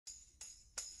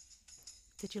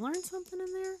Did you learn something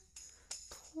in there?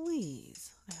 Please.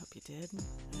 I hope you did.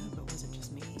 I hope it wasn't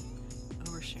just me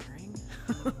oversharing.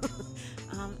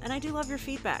 And I do love your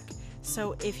feedback.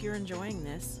 So if you're enjoying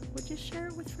this, would you share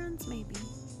it with friends maybe?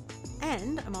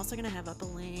 And I'm also going to have up a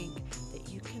link that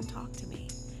you can talk to me,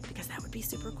 because that would be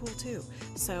super cool too.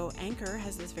 So Anchor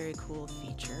has this very cool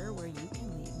feature where you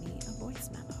can leave me a voice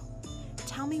memo.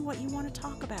 Tell me what you want to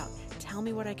talk about. Tell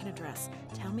me what I can address.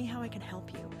 Tell me how I can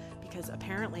help you, because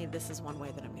apparently this is one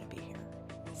way that I'm going to be here.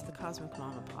 So the Cosmic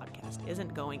Mama podcast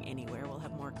isn't going anywhere. We'll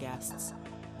have more guests.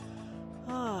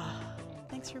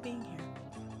 Thanks for being here.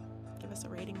 Give us a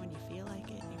rating when you feel like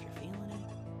it, if you're feeling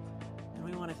it. And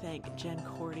we want to thank Jen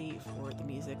Cordy for the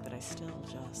music that I still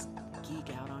just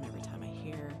geek out on every time I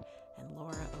hear, and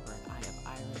Laura over at Eye of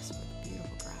Iris for the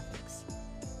beautiful graphics.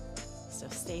 So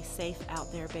stay safe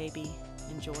out there, baby.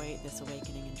 Enjoy this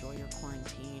awakening. Enjoy your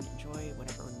quarantine. Enjoy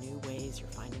whatever new ways you're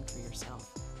finding for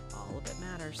yourself. All of it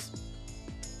matters.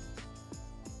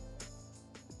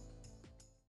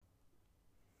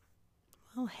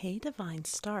 Well, hey, Divine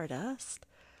Stardust.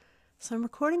 So I'm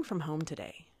recording from home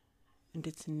today, and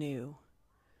it's new.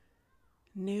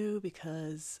 New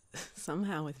because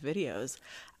somehow with videos,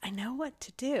 I know what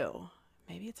to do.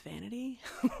 Maybe it's vanity.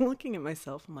 Looking at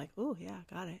myself, I'm like, oh yeah,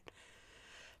 got it.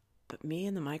 But me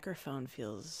and the microphone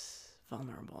feels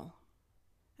vulnerable.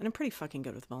 And I'm pretty fucking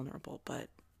good with vulnerable, but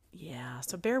yeah,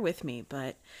 so bear with me.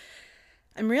 But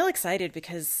I'm real excited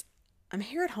because I'm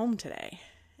here at home today.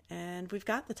 And we've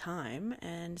got the time,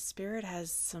 and Spirit has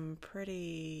some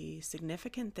pretty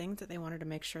significant things that they wanted to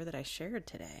make sure that I shared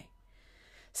today.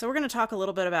 So we're going to talk a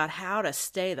little bit about how to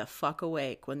stay the fuck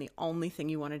awake when the only thing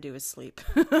you want to do is sleep.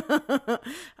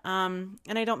 And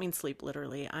I don't mean sleep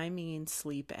literally. I mean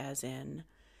sleep as in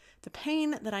the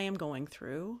pain that I am going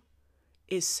through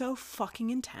is so fucking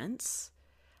intense.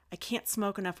 I can't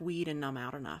smoke enough weed and numb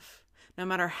out enough. No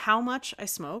matter how much I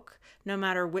smoke, no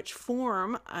matter which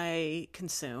form I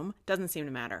consume, doesn't seem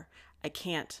to matter. I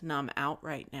can't numb out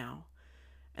right now.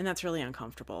 And that's really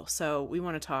uncomfortable. So we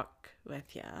want to talk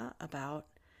with you about,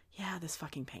 this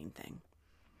fucking pain thing.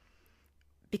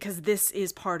 Because this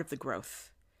is part of the growth.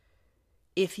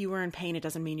 If you are in pain, it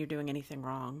doesn't mean you're doing anything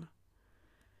wrong.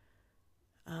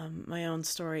 My own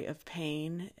story of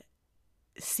pain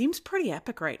seems pretty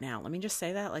epic right now. Let me just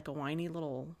say that, like a whiny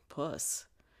little puss.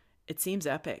 It seems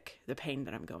epic, the pain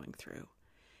that I'm going through.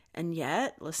 And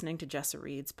yet, listening to Jessa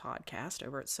Reed's podcast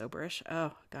over at Soberish,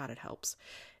 oh, God, it helps.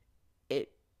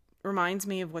 It reminds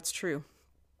me of what's true.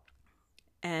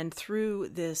 And through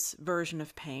this version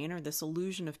of pain, or this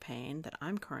illusion of pain that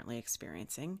I'm currently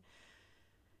experiencing,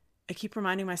 I keep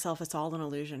reminding myself it's all an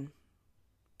illusion.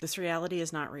 This reality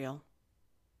is not real.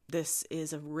 This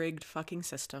is a rigged fucking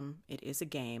system. It is a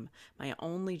game. My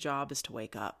only job is to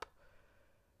wake up.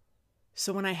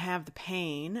 So when I have the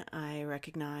pain, I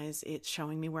recognize it's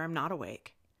showing me where I'm not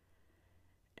awake.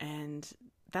 And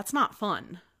that's not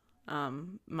fun.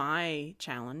 My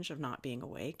challenge of not being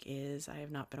awake is I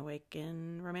have not been awake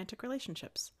in romantic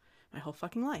relationships my whole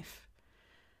fucking life.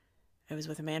 I was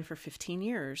with a man for 15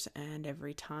 years, and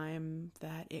every time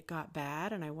that it got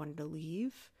bad and I wanted to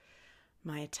leave,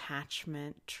 my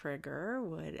attachment trigger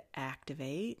would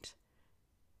activate,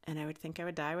 and I would think I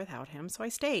would die without him, so I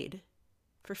stayed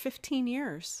for 15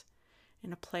 years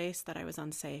in a place that I was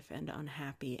unsafe and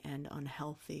unhappy and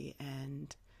unhealthy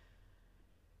and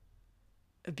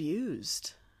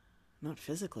abused. Not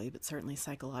physically, but certainly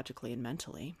psychologically and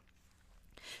mentally.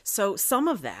 So some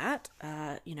of that,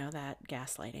 that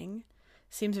gaslighting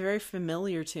seems very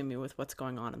familiar to me with what's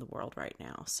going on in the world right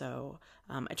now. So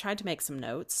I tried to make some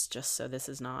notes just so this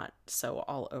is not so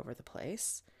all over the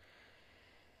place.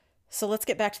 So let's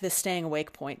get back to this staying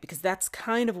awake point, because that's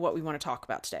kind of what we want to talk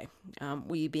about today.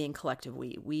 We being collective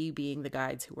we being the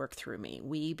guides who work through me,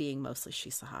 we being mostly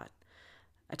Shisahat.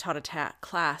 I taught a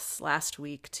class last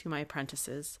week to my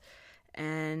apprentices,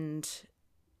 and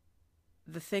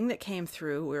the thing that came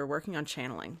through, we were working on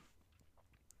channeling.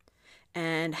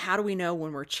 And how do we know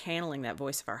when we're channeling that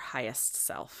voice of our highest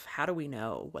self? How do we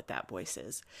know what that voice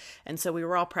is? And so we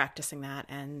were all practicing that,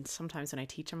 and sometimes when I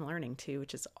teach, I'm learning too,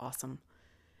 which is awesome.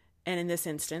 And in this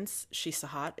instance,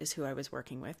 Shisahat is who I was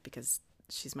working with because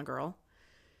she's my girl.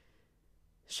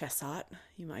 Shesat,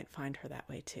 you might find her that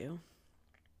way too.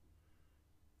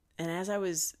 And as I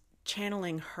was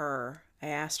channeling her, I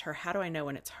asked her, how do I know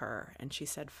when it's her? And she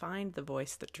said, find the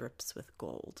voice that drips with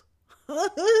gold.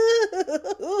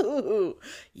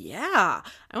 Yeah,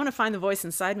 I want to find the voice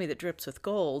inside me that drips with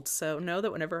gold. So know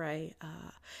that whenever I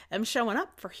am showing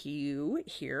up for Hugh,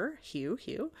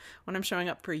 when I'm showing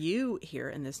up for you here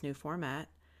in this new format,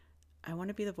 I want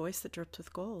to be the voice that drips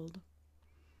with gold.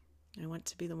 I want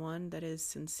to be the one that is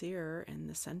sincere in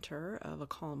the center of a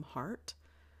calm heart,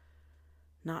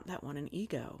 not that one in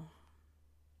ego.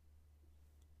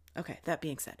 Okay, that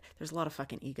being said, there's a lot of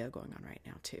fucking ego going on right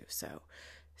now too. So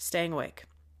staying awake.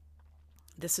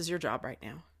 This is your job right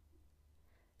now.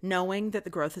 Knowing that the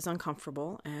growth is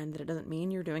uncomfortable and that it doesn't mean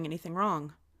you're doing anything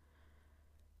wrong.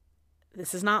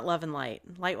 This is not love and light.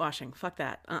 Light washing. Fuck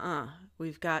that.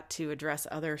 We've got to address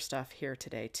other stuff here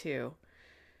today too.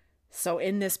 So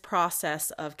in this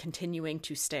process of continuing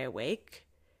to stay awake,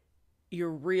 your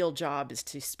real job is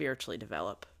to spiritually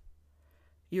develop.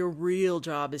 Your real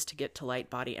job is to get to light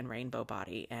body and rainbow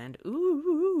body. And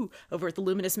over at the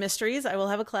Luminous Mysteries, I will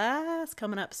have a class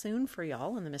coming up soon for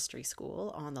y'all in the Mystery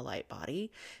School on the light body.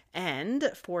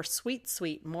 And for sweet,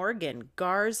 sweet Morgan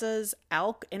Garza's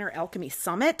Inner Alchemy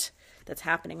Summit that's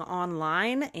happening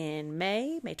online in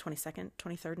May 22nd,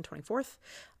 23rd, and 24th.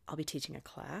 I'll be teaching a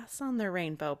class on the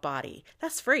rainbow body.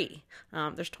 That's free.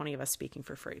 There's 20 of us speaking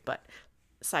for free, but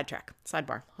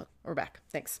sidebar, we're back.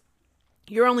 Thanks.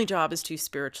 Your only job is to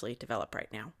spiritually develop right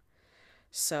now.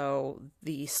 So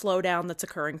the slowdown that's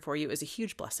occurring for you is a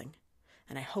huge blessing,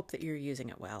 and I hope that you're using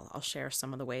it well. I'll share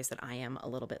some of the ways that I am a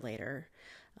little bit later.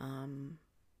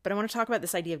 But I want to talk about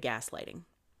this idea of gaslighting,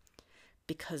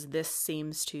 because this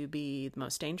seems to be the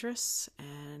most dangerous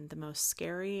and the most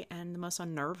scary and the most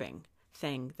unnerving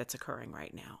thing that's occurring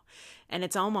right now. And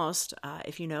it's almost,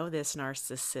 if you know this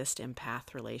narcissist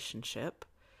empath relationship,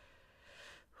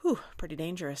 pretty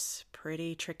dangerous,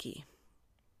 pretty tricky.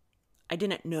 I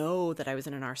didn't know that I was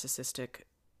in a narcissistic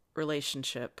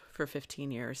relationship for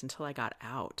 15 years until I got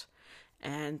out.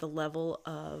 And the level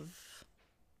of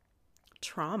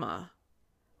trauma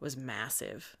was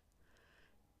massive.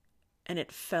 And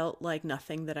it felt like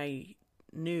nothing that I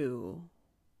knew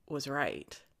was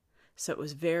right. So it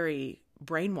was very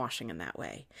brainwashing in that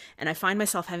way. And I find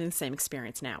myself having the same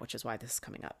experience now, which is why this is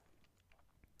coming up.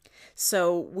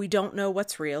 So we don't know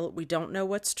what's real. We don't know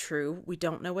what's true. We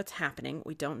don't know what's happening.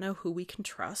 We don't know who we can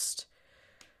trust.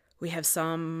 We have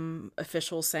some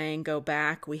officials saying, go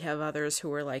back. We have others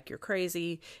who are like, you're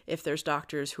crazy. If there's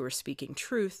doctors who are speaking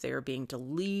truth, they are being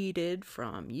deleted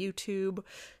from YouTube.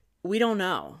 We don't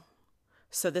know.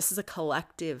 So this is a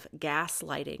collective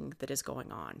gaslighting that is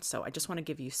going on. So I just want to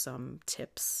give you some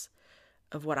tips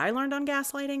of what I learned on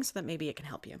gaslighting so that maybe it can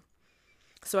help you.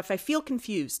 So if I feel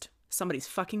confused, somebody's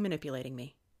fucking manipulating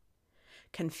me.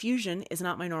 Confusion is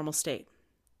not my normal state.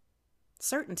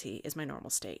 Certainty is my normal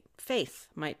state. Faith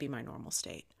might be my normal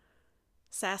state.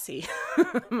 Sassy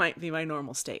might be my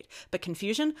normal state. But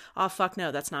confusion? Oh, fuck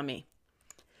no, that's not me.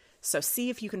 So see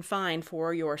if you can find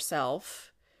for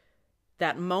yourself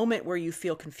that moment where you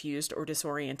feel confused or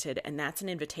disoriented, and that's an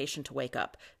invitation to wake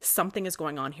up. Something is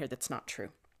going on here that's not true.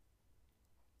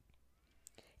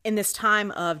 In this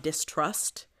time of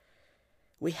distrust,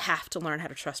 we have to learn how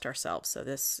to trust ourselves. So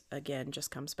this, again, just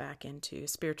comes back into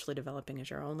spiritually developing as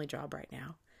your only job right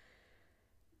now.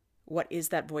 What is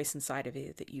that voice inside of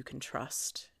you that you can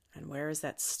trust? And where is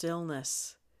that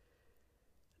stillness?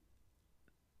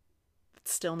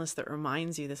 Stillness that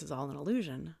reminds you this is all an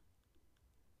illusion.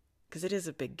 Because it is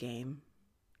a big game.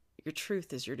 Your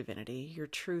truth is your divinity. Your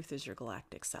truth is your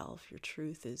galactic self. Your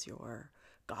truth is your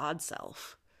God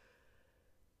self.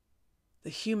 The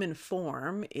human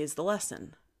form is the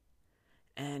lesson.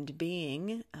 And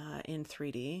being in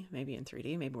 3D, maybe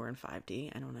we're in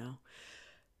 5D, I don't know.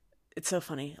 It's so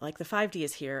funny. Like the 5D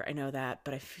is here, I know that,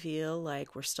 but I feel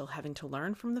like we're still having to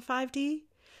learn from the 5D.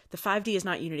 The 5D is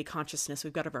not unity consciousness.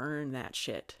 We've got to earn that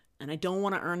shit. And I don't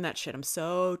want to earn that shit. I'm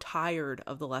so tired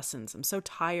of the lessons. I'm so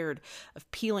tired of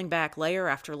peeling back layer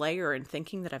after layer and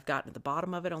thinking that I've gotten to the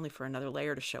bottom of it only for another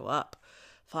layer to show up.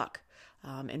 Fuck.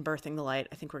 In Birthing the Light,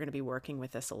 I think we're going to be working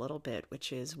with this a little bit,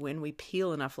 which is when we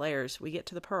peel enough layers, we get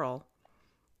to the pearl.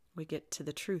 We get to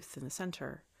the truth in the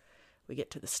center. We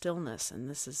get to the stillness. And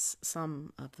this is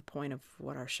some of the point of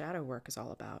what our shadow work is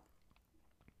all about.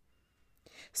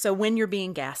 So when you're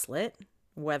being gaslit,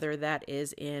 whether that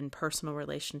is in personal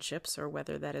relationships or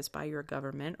whether that is by your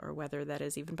government or whether that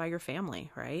is even by your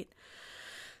family, right?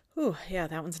 Ooh, yeah,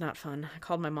 that one's not fun. I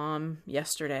called my mom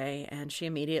yesterday and she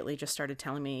immediately just started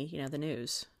telling me, the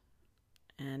news.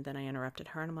 And then I interrupted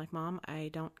her and I'm like, Mom, I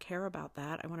don't care about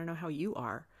that. I want to know how you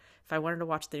are. If I wanted to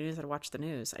watch the news, I'd watch the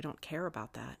news. I don't care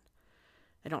about that.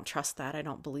 I don't trust that. I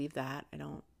don't believe that. I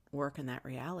don't work in that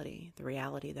reality. The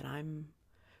reality that I'm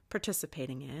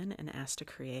participating in and asked to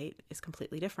create is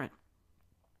completely different.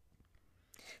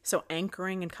 So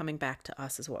anchoring and coming back to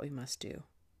us is what we must do.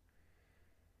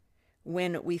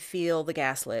 When we feel the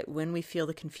gaslit, when we feel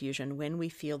the confusion, when we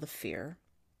feel the fear,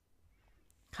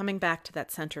 coming back to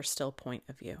that center still point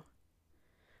of view.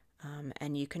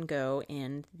 And you can go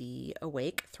in the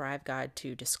Awake Thrive Guide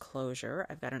to Disclosure.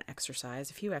 I've got an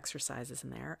exercise, a few exercises in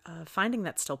there, of finding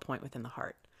that still point within the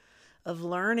heart, of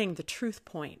learning the truth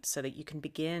point so that you can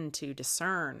begin to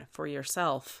discern for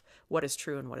yourself what is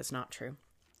true and what is not true.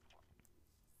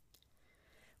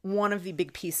 One of the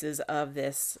big pieces of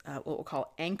this, what we'll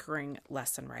call anchoring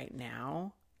lesson right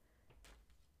now,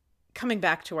 coming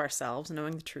back to ourselves,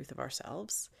 knowing the truth of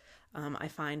ourselves, I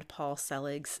find Paul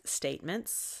Selig's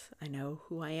statements. I know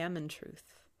who I am in truth.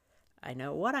 I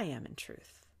know what I am in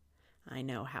truth. I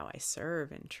know how I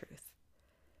serve in truth.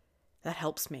 That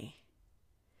helps me.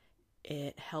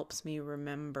 It helps me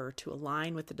remember to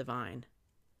align with the divine,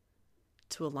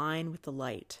 to align with the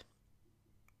light,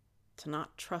 to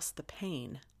not trust the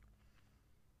pain.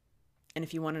 And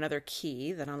if you want another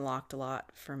key that unlocked a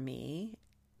lot for me,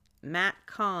 Matt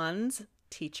Kahn's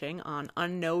teaching on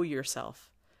unknow yourself.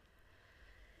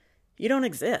 You don't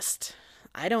exist.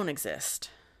 I don't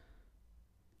exist.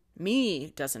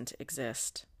 Me doesn't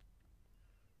exist.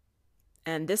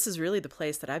 And this is really the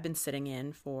place that I've been sitting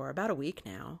in for about a week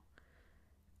now.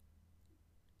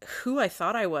 Who I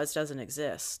thought I was doesn't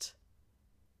exist.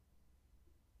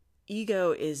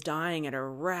 Ego is dying at a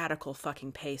radical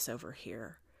fucking pace over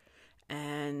here.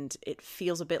 And it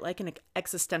feels a bit like an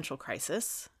existential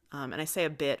crisis. And I say a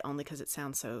bit only because it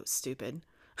sounds so stupid.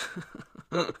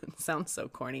 It sounds so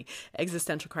corny.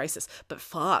 Existential crisis. But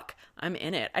fuck, I'm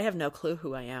in it. I have no clue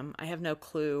who I am. I have no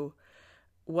clue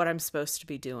what I'm supposed to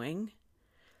be doing.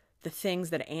 The things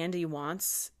that Andy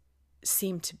wants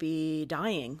seem to be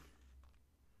dying.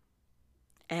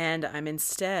 And I'm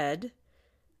instead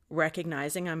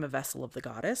recognizing I'm a vessel of the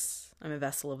goddess. I'm a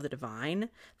vessel of the divine.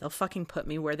 They'll fucking put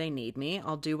me where they need me.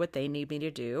 I'll do what they need me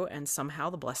to do. And somehow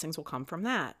the blessings will come from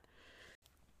that.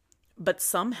 But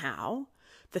somehow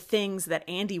the things that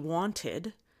Andy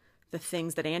wanted, the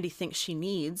things that Andy thinks she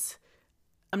needs,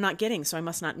 I'm not getting, so I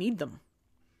must not need them.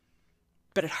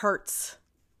 But it hurts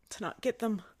to not get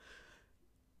them.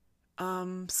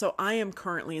 So I am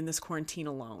currently in this quarantine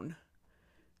alone.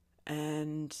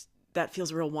 And that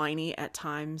feels real whiny at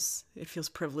times. It feels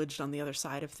privileged on the other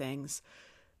side of things.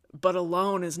 But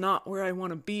alone is not where I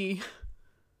want to be.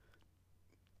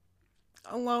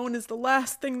 Alone is the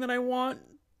last thing that I want.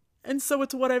 And so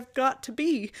it's what I've got to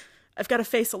be. I've got to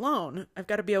face alone. I've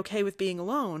got to be okay with being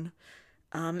alone.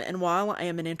 And while I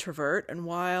am an introvert, and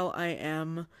while I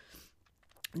am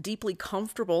deeply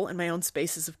comfortable in my own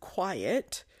spaces of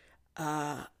quiet,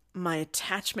 my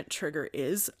attachment trigger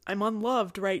is I'm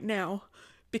unloved right now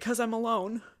because I'm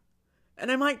alone.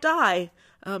 And I might die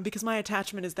because my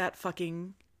attachment is that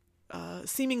fucking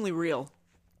seemingly real.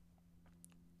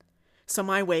 So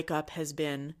my wake up has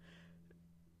been,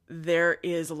 there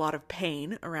is a lot of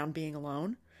pain around being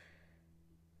alone.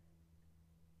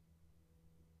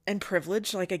 And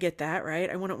privilege, like I get that, right?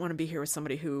 I wouldn't want to be here with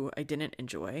somebody who I didn't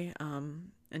enjoy.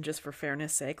 And just for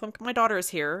fairness sake, like my daughter is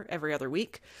here every other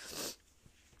week.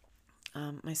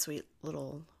 My sweet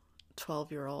little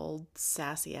 12-year-old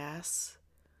sassy ass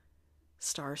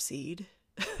starseed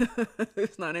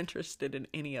who's not interested in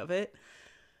any of it.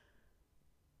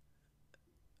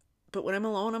 But when I'm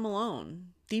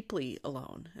alone, deeply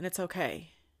alone, and it's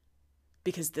okay,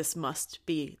 because this must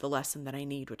be the lesson that I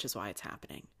need, which is why it's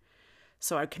happening.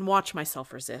 So I can watch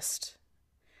myself resist.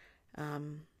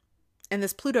 And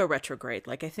this Pluto retrograde,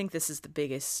 like I think this is the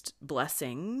biggest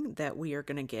blessing that we are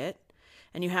going to get.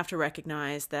 And you have to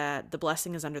recognize that the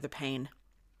blessing is under the pain.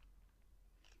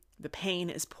 The pain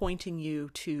is pointing you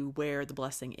to where the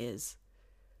blessing is.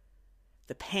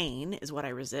 The pain is what I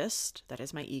resist. That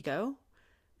is my ego.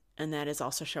 And that is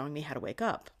also showing me how to wake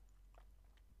up.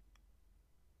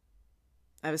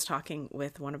 I was talking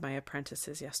with one of my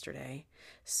apprentices yesterday.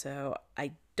 So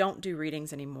I don't do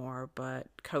readings anymore, but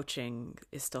coaching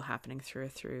is still happening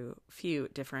through a few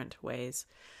different ways.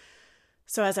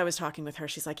 So as I was talking with her,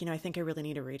 she's like, I think I really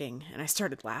need a reading. And I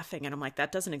started laughing and I'm like,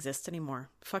 that doesn't exist anymore.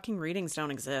 Fucking readings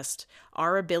don't exist.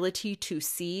 Our ability to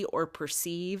see or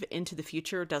perceive into the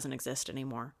future doesn't exist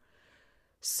anymore.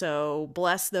 So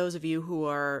bless those of you who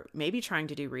are maybe trying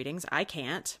to do readings. I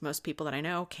can't. Most people that I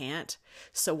know can't.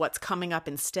 So what's coming up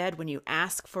instead when you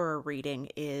ask for a reading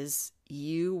is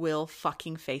you will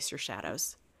fucking face your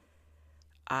shadows.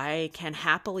 I can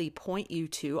happily point you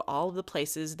to all of the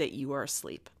places that you are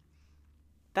asleep.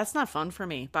 That's not fun for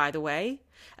me, by the way.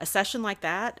 A session like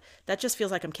that just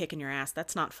feels like I'm kicking your ass.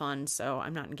 That's not fun, so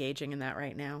I'm not engaging in that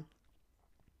right now.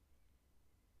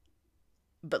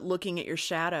 But looking at your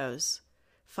shadows,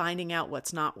 finding out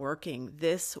what's not working,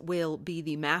 this will be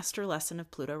the master lesson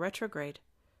of Pluto retrograde.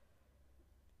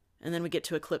 And then we get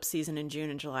to eclipse season in June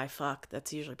and July. Fuck,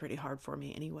 that's usually pretty hard for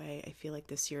me anyway. I feel like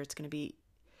this year it's going to be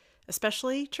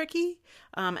especially tricky.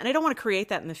 And I don't want to create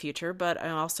that in the future, but I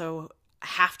also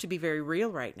have to be very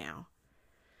real right now.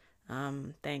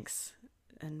 Thanks.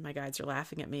 And my guides are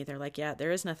laughing at me. They're like, yeah,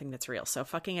 there is nothing that's real. So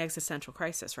fucking existential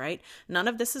crisis, right? None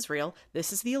of this is real.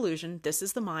 This is the illusion. This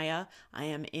is the Maya. I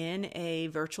am in a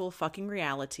virtual fucking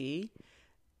reality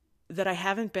that I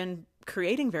haven't been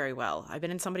creating very well. I've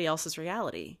been in somebody else's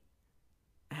reality.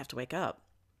 I have to wake up.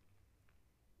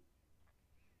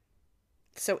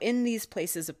 So in these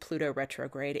places of Pluto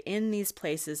retrograde, in these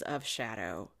places of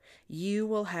shadow, you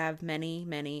will have many,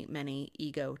 many, many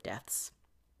ego deaths.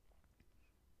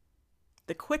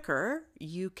 The quicker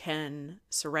you can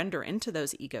surrender into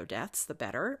those ego deaths, the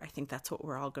better. I think that's what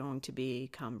we're all going to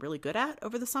become really good at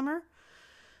over the summer.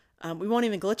 We won't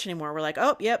even glitch anymore. We're like,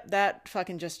 oh, yep, that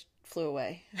fucking just flew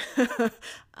away.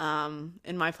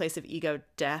 In my place of ego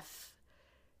death,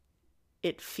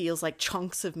 it feels like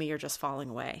chunks of me are just falling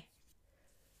away.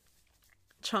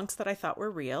 Chunks that I thought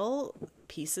were real,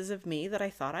 pieces of me that I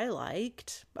thought I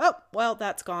liked. Oh, well,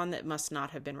 that's gone. That must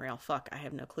not have been real. Fuck, I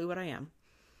have no clue what I am.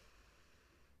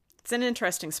 It's an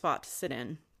interesting spot to sit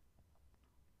in.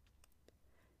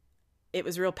 It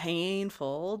was real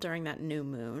painful during that new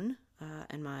moon,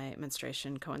 and my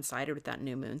menstruation coincided with that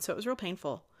new moon, so it was real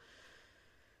painful.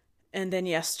 And then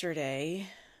yesterday,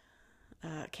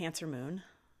 Cancer moon,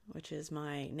 which is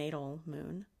my natal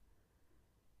moon,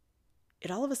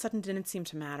 it all of a sudden didn't seem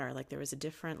to matter. Like there was a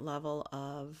different level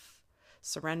of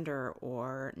surrender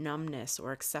or numbness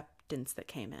or acceptance that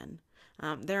came in.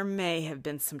 There may have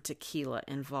been some tequila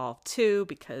involved too,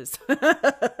 because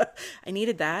I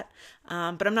needed that.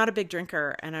 But I'm not a big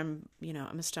drinker, and I'm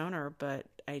a stoner, but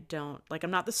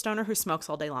I'm not the stoner who smokes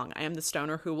all day long. I am the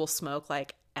stoner who will smoke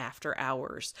like after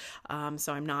hours.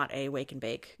 So I'm not a wake and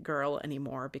bake girl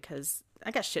anymore because I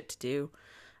got shit to do.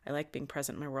 I like being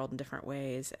present in my world in different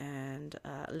ways. And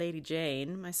Lady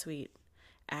Jane, my sweet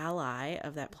ally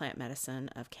of that plant medicine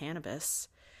of cannabis,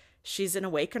 she's an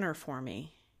awakener for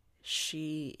me.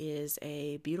 She is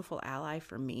a beautiful ally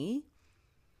for me.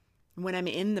 When I'm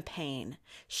in the pain,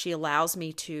 she allows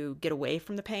me to get away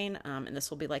from the pain. And this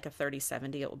will be like a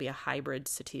 30-70. It will be a hybrid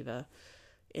sativa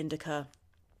indica.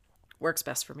 Works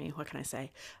best for me. What can I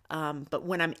say? But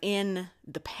when I'm in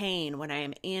the pain, when I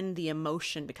am in the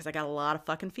emotion, because I got a lot of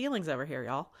fucking feelings over here,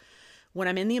 y'all. When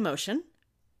I'm in the emotion,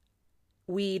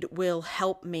 weed will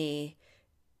help me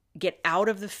get out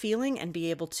of the feeling and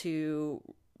be able to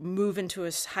move into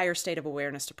a higher state of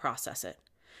awareness to process it.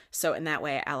 So in that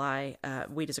way,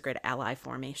 weed is a great ally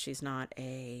for me. She's not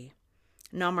a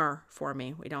number for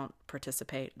me. We don't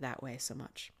participate that way so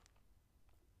much.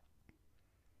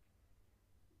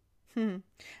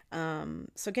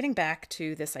 So getting back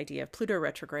to this idea of Pluto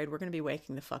retrograde, we're going to be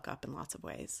waking the fuck up in lots of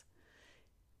ways.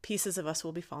 Pieces of us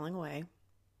will be falling away.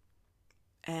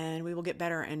 And we will get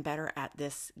better and better at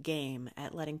this game,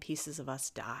 at letting pieces of us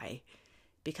die.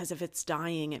 Because if it's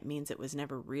dying, it means it was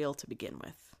never real to begin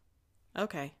with.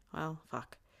 Okay, well,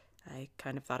 fuck. I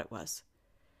kind of thought it was.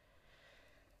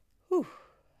 Whew.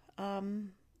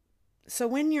 So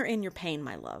when you're in your pain,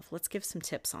 my love, let's give some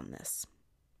tips on this.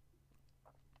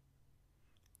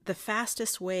 The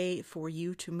fastest way for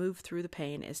you to move through the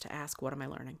pain is to ask, what am I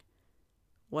learning?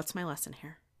 What's my lesson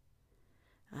here?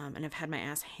 And I've had my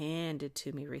ass handed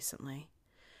to me recently.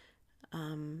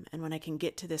 And when I can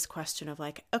get to this question of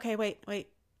like, okay, wait,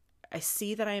 I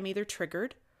see that I am either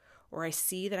triggered or I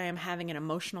see that I am having an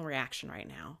emotional reaction right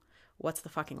now. What's the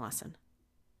fucking lesson?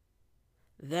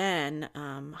 Then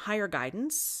higher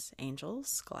guidance,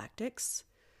 angels, galactics,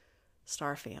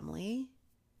 star family,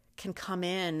 can come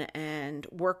in and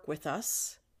work with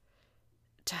us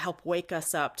to help wake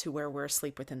us up to where we're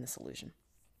asleep within this illusion.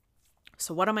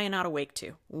 So what am I not awake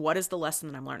to? What is the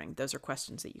lesson that I'm learning? Those are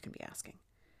questions that you can be asking.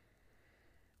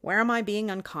 Where am I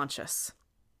being unconscious?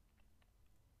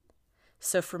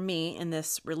 So for me, in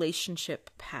this relationship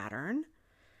pattern,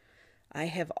 I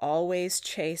have always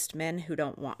chased men who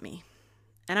don't want me.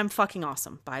 And I'm fucking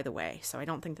awesome, by the way. So I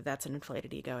don't think that that's an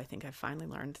inflated ego. I think I've finally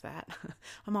learned that.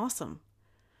 I'm awesome.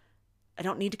 I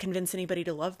don't need to convince anybody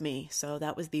to love me. So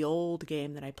that was the old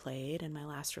game that I played. And my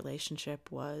last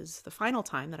relationship was the final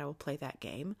time that I will play that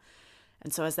game.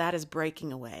 And so as that is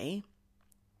breaking away,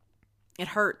 it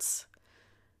hurts.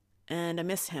 And I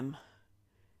miss him.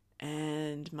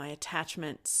 And my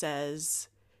attachment says,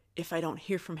 if I don't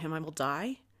hear from him, I will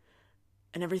die.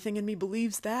 And everything in me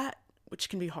believes that, which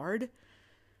can be hard.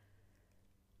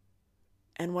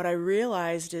 And what I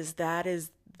realized is that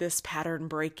is this pattern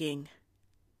breaking.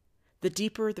 The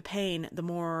deeper the pain, the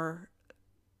more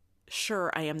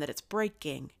sure I am that it's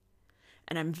breaking.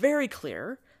 And I'm very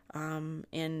clear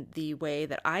in the way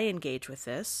that I engage with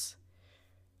this.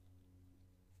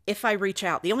 if I reach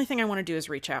out, the only thing I want to do is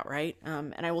reach out, right?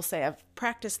 And I will say I've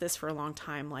practiced this for a long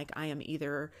time. Like, I am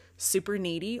either super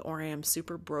needy, or I am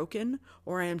super broken,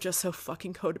 or I am just so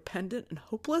fucking codependent and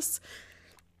hopeless.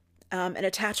 And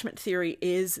attachment theory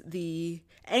is the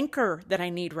anchor that I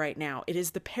need right now. It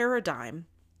is the paradigm.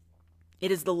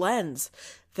 It is the lens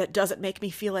that doesn't make me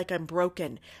feel like I'm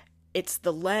broken. It's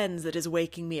the lens that is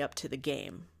waking me up to the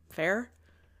game. Fair?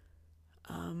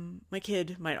 My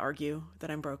kid might argue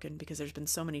that I'm broken because there's been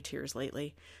so many tears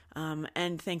lately.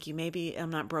 And thank you. Maybe I'm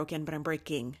not broken, but I'm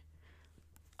breaking.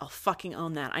 I'll fucking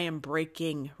own that. I am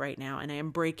breaking right now, and I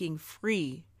am breaking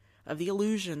free of the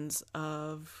illusions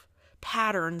of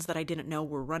patterns that I didn't know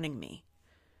were running me.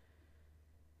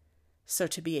 So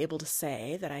to be able to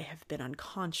say that I have been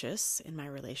unconscious in my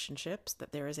relationships,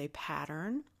 that there is a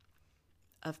pattern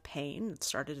of pain that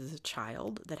started as a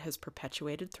child that has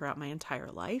perpetuated throughout my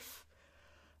entire life.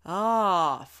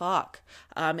 Ah, fuck.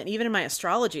 And even in my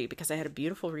astrology, because I had a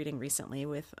beautiful reading recently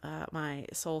with my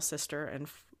soul sister and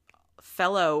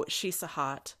fellow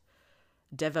Shisahat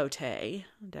devotee.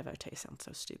 Devotee sounds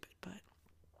so stupid, but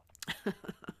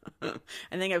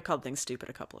I think I've called things stupid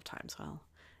a couple of times. Well,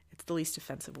 it's the least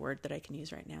offensive word that I can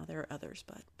use right now. There are others,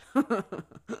 but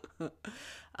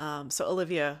so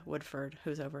Olivia Woodford,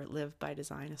 who's over at Live by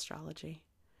Design Astrology,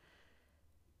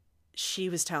 she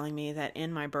was telling me that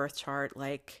in my birth chart,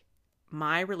 like,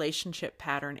 my relationship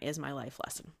pattern is my life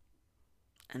lesson.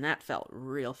 And that felt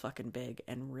real fucking big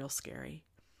and real scary.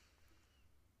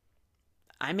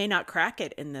 I may not crack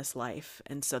it in this life.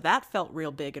 And so that felt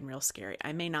real big and real scary.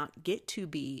 I may not get to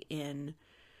be in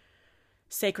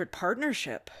sacred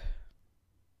partnership.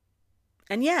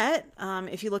 And yet,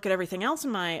 if you look at everything else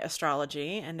in my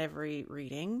astrology and every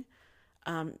reading,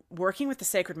 working with the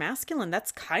sacred masculine,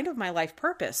 that's kind of my life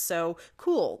purpose. So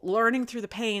cool. Learning through the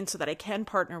pain so that I can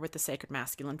partner with the sacred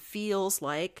masculine feels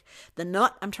like the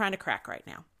nut I'm trying to crack right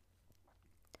now.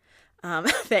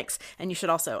 Thanks. And you should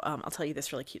also, I'll tell you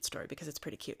this really cute story because it's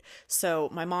pretty cute. So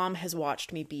my mom has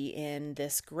watched me be in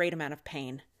this great amount of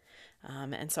pain.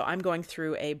 And so I'm going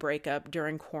through a breakup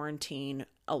during quarantine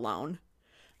alone.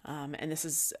 And this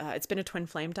is, it's been a twin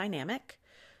flame dynamic.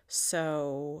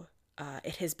 So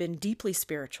it has been deeply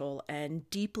spiritual and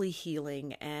deeply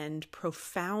healing and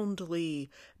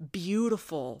profoundly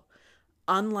beautiful,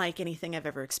 unlike anything I've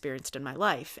ever experienced in my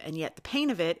life. And yet the pain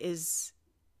of it is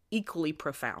equally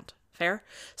profound. Fair?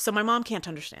 So my mom can't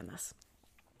understand this.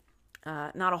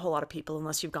 Not a whole lot of people,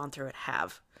 unless you've gone through it,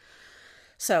 have.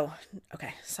 So,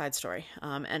 okay, side story.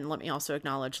 And let me also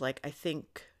acknowledge, like, I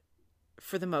think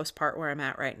for the most part where I'm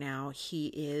at right now, he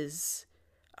is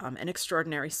an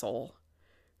extraordinary soul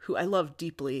who I love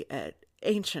deeply at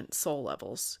ancient soul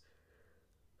levels,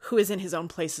 who is in his own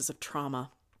places of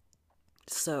trauma.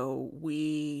 So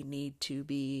we need to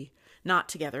be not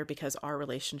together because our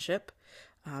relationship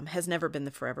has never been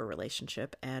the forever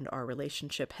relationship, and our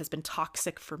relationship has been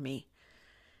toxic for me.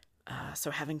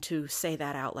 So having to say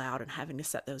that out loud and having to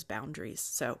set those boundaries.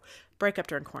 So break up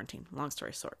during quarantine. Long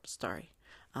story short, sorry.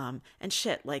 And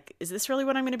shit, like, is this really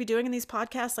what I'm going to be doing in these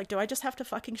podcasts? Like, do I just have to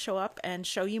fucking show up and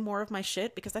show you more of my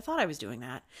shit? Because I thought I was doing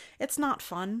that. It's not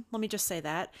fun. Let me just say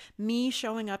that. Me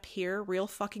showing up here, real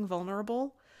fucking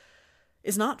vulnerable,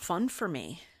 is not fun for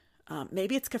me.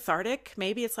 Maybe it's cathartic.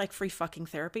 Maybe it's like free fucking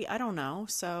therapy. I don't know.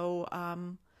 So,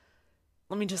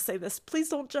 let me just say this. Please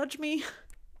don't judge me.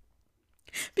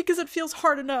 Because it feels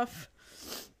hard enough.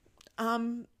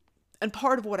 And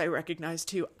part of what I recognize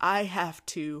too, I have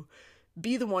to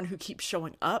be the one who keeps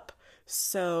showing up.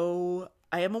 So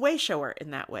I am a way shower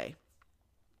in that way.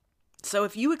 So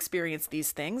if you experience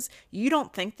these things, you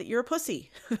don't think that you're a pussy.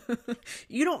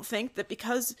 You don't think that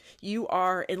because you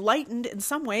are enlightened in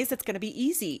some ways, it's going to be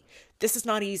easy. This is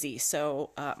not easy.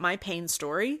 So my pain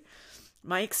story,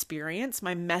 my experience,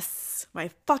 my mess,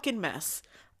 my fucking mess,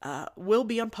 will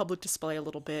be on public display a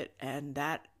little bit. And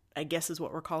that, I guess, is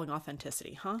what we're calling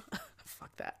authenticity, huh?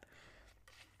 Fuck that.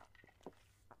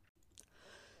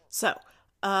 So,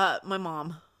 my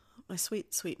mom, my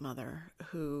sweet, sweet mother,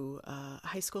 who,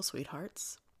 high school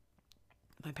sweethearts.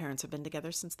 My parents have been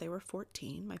together since they were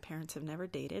 14. My parents have never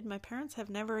dated. My parents have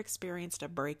never experienced a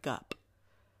breakup.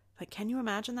 Like, can you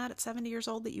imagine that at 70 years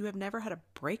old, that you have never had a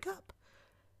breakup?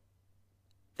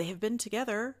 They have been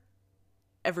together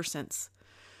ever since.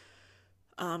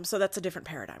 So that's a different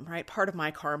paradigm, right? Part of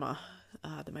my karma,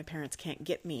 that my parents can't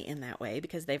get me in that way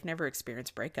because they've never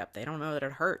experienced breakup. They don't know that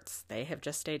it hurts. They have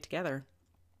just stayed together.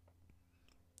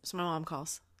 So my mom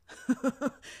calls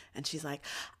and she's like,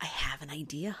 I have an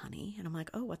idea, honey. And I'm like,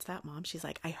 oh, what's that, Mom? She's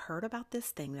like, I heard about this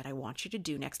thing that I want you to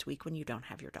do next week when you don't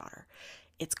have your daughter.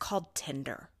 It's called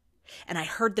Tinder. And I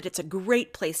heard that it's a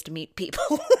great place to meet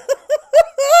people.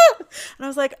 And I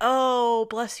was like, oh,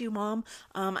 bless you, Mom.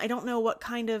 I don't know what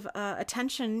kind of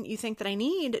attention you think that I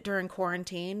need during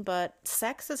quarantine, but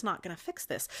sex is not going to fix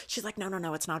this. She's like, no, no,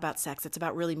 no, it's not about sex. It's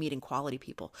about really meeting quality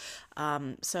people.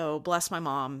 So bless my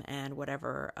mom and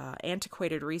whatever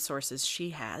antiquated resources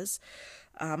she has.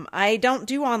 I don't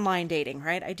do online dating,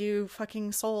 right? I do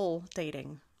fucking soul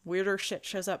dating. Weirder shit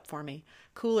shows up for me.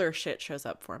 Cooler shit shows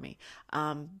up for me.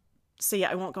 So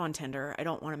yeah, I won't go on Tinder. I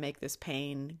don't want to make this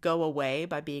pain go away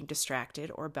by being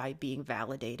distracted or by being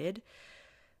validated.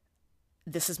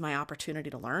 This is my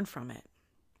opportunity to learn from it.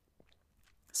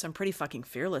 So I'm pretty fucking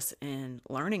fearless in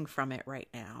learning from it right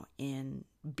now, in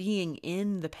being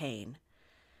in the pain.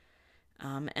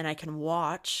 And I can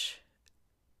watch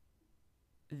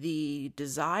the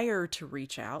desire to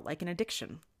reach out like an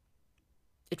addiction.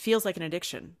 It feels like an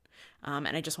addiction. And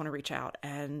I just want to reach out.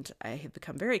 And I have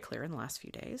become very clear in the last few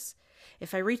days.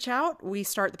 If I reach out, we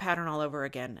start the pattern all over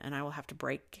again, and I will have to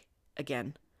break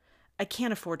again. I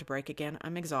can't afford to break again.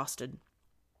 I'm exhausted.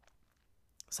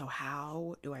 So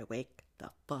how do I wake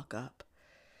the fuck up?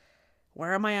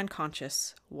 Where am I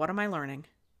unconscious? What am I learning?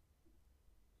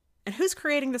 And who's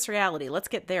creating this reality? Let's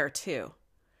get there too.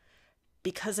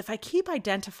 Because if I keep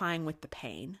identifying with the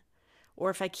pain,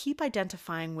 or if I keep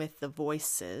identifying with the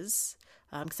voices,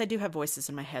 because I do have voices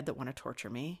in my head that want to torture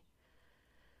me,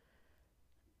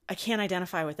 I can't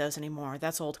identify with those anymore.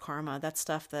 That's old karma. That's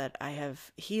stuff that I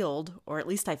have healed, or at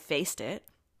least I've faced it.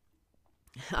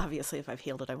 Obviously, if I've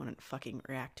healed it, I wouldn't fucking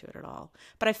react to it at all.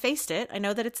 But I faced it. I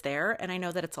know that it's there, and I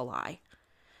know that it's a lie.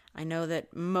 I know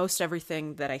that most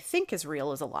everything that I think is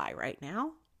real is a lie right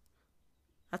now.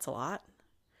 That's a lot.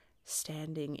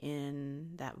 Standing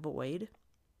in that void.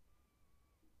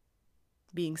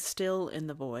 Being still in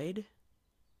the void.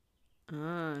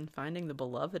 And finding the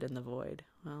beloved in the void.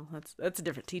 Well, that's a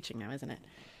different teaching now, isn't it?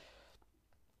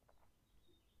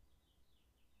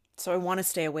 So I want to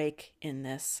stay awake in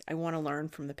this. I want to learn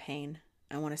from the pain.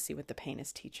 I want to see what the pain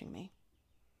is teaching me.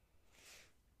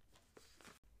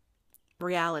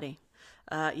 Reality.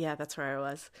 Yeah, that's where I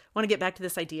was. I want to get back to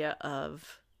this idea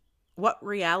of what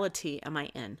reality am I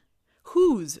in?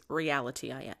 Whose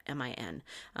reality am I in?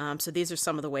 So these are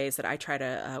some of the ways that I try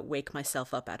to wake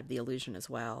myself up out of the illusion as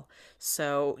well.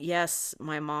 So yes,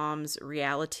 my mom's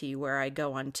reality where I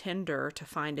go on Tinder to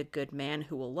find a good man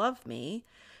who will love me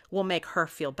will make her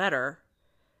feel better.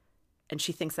 And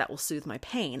she thinks that will soothe my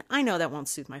pain. I know that won't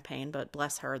soothe my pain, but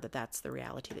bless her that that's the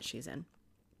reality that she's in.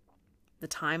 The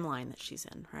timeline that she's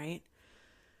in, right?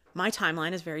 My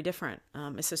timeline is very different.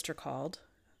 My sister called.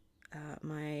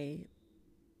 My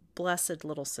blessed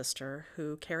little sister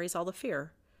who carries all the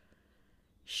fear.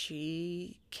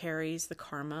 She carries the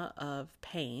karma of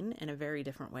pain in a very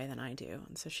different way than I do.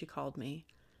 And so she called me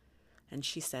and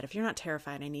she said, if you're not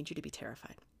terrified, I need you to be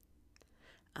terrified.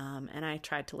 And I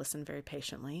tried to listen very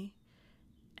patiently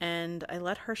and I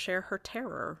let her share her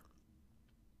terror.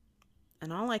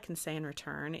 And all I can say in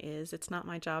return is it's not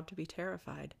my job to be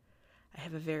terrified. I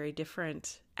have a very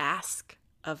different ask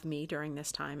of me during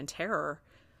this time, and terror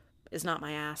is not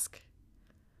my ask.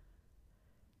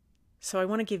 So I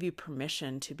want to give you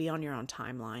permission to be on your own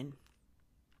timeline,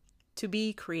 to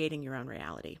be creating your own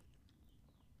reality.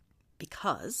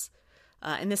 Because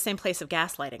in the same place of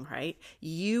gaslighting, right,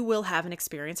 you will have an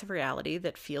experience of reality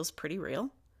that feels pretty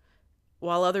real,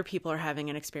 while other people are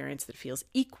having an experience that feels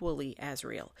equally as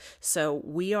real. So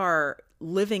we are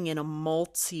living in a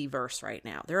multiverse right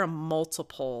now. There are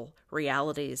multiple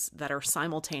realities that are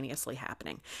simultaneously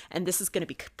happening. And this is going to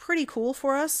be pretty cool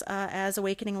for us as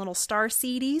awakening little star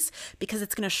seedies, because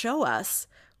it's going to show us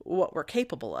what we're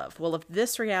capable of. Well, if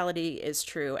this reality is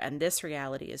true and this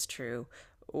reality is true,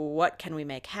 what can we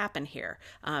make happen here?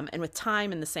 And with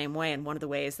time in the same way, and one of the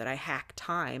ways that I hack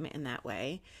time in that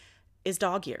way is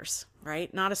dog years,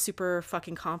 right? Not a super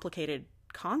fucking complicated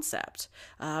concept.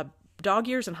 Dog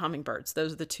years and hummingbirds,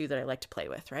 those are the two that I like to play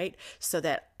with, right? So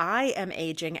that I am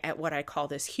aging at what I call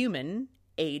this human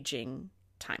aging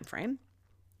time frame.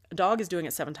 A dog is doing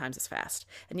it 7 times as fast.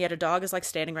 And yet a dog is like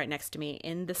standing right next to me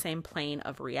in the same plane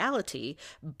of reality,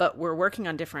 but we're working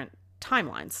on different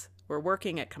timelines. We're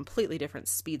working at completely different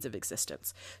speeds of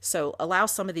existence. So allow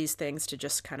some of these things to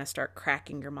just kind of start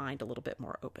cracking your mind a little bit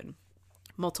more open.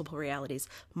 Multiple realities,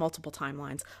 multiple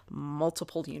timelines,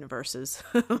 multiple universes,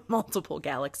 multiple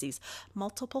galaxies,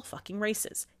 multiple fucking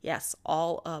races. Yes,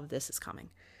 all of this is coming.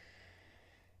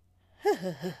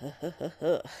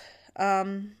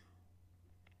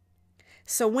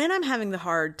 So when I'm having the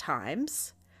hard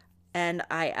times and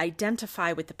I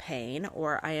identify with the pain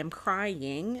or I am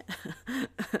crying,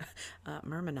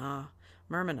 Murmana,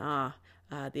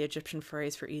 the Egyptian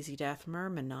phrase for easy death,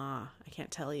 Murmana, I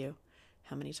can't tell you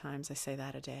how many times I say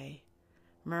that a day.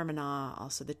 Mermana,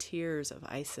 also the tears of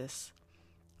Isis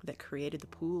that created the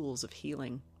pools of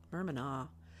healing. Mermana.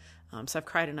 So I've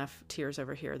cried enough tears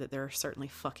over here that there are certainly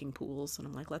fucking pools. And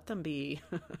I'm like, let them be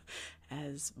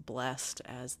as blessed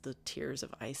as the tears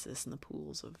of Isis and the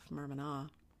pools of Mermana.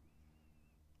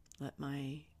 Let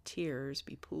my tears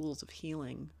be pools of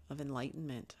healing, of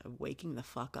enlightenment, of waking the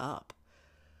fuck up,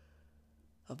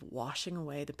 of washing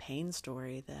away the pain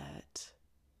story that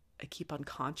I keep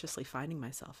unconsciously finding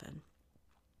myself in.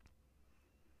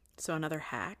 So another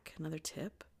hack, another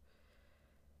tip.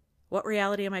 What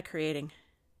reality am I creating?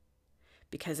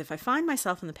 Because if I find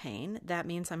myself in the pain, that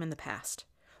means I'm in the past,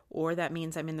 or that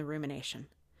means I'm in the rumination.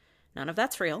 None of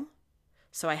that's real.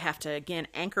 So I have to, again,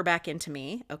 anchor back into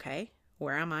me. Okay,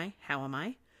 where am I? How am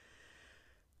I?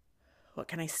 What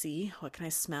can I see? What can I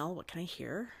smell? What can I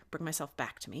hear? Bring myself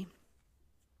back to me.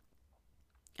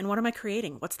 And what am I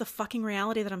creating? What's the fucking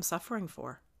reality that I'm suffering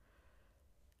for?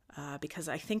 Because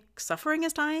I think suffering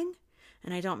is dying,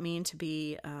 and I don't mean to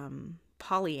be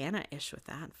Pollyanna-ish with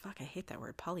that. Fuck, I hate that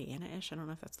word, Pollyanna-ish. I don't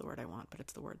know if that's the word I want, but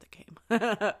it's the word that came.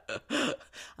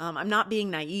 I'm not being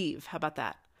naive. How about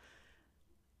that?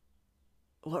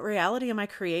 What reality am I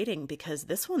creating? Because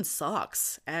this one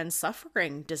sucks, and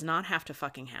suffering does not have to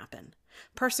fucking happen.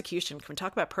 Persecution. Can we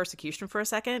talk about persecution for a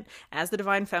second? As the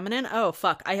divine feminine, oh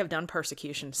fuck, I have done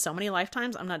persecution so many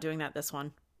lifetimes. I'm not doing that this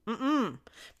one.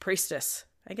 Priestess.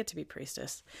 I get to be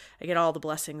priestess. I get all the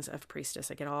blessings of priestess.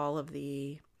 I get all of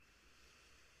the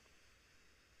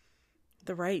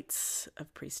rights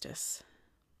of priestess.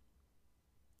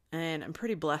 And I'm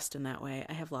pretty blessed in that way.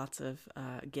 I have lots of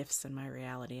gifts in my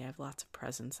reality. I have lots of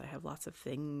presence. I have lots of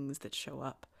things that show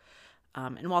up.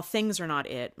 And while things are not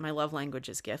it, my love language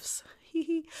is gifts.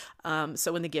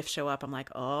 So when the gifts show up, I'm like,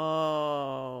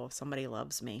 oh, somebody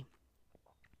loves me.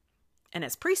 And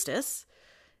as priestess,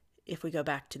 if we go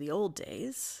back to the old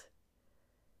days,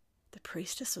 the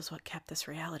priestess was what kept this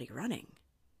reality running.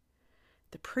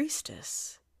 The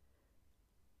priestess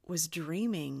was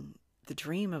dreaming the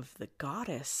dream of the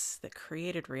goddess that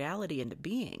created reality into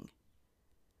being.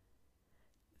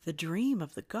 The dream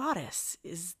of the goddess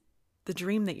is the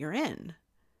dream that you're in.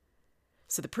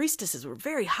 So the priestesses were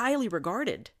very highly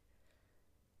regarded.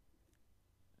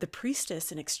 The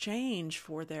priestess, in exchange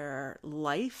for their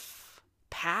life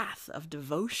path of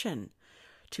devotion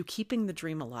to keeping the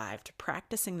dream alive, to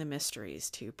practicing the mysteries,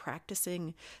 to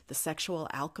practicing the sexual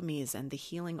alchemies and the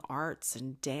healing arts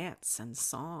and dance and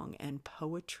song and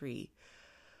poetry.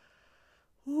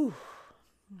 Ooh,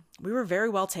 we were very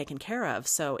well taken care of.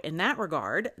 So in that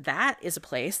regard, that is a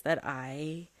place that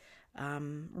I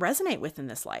resonate with in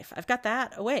this life. I've got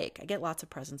that awake. I get lots of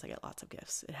presents. I get lots of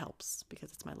gifts. It helps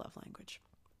because it's my love language.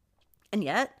 And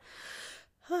yet,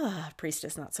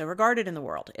 priestess not so regarded in the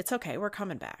world. It's okay. We're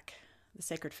coming back. The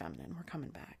sacred feminine, we're coming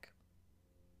back.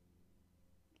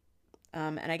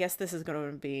 And I guess this is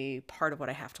going to be part of what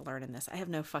I have to learn in this. I have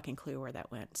no fucking clue where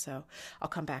that went. So I'll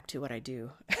come back to what I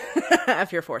do have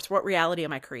here for us. What reality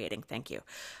am I creating? Thank you.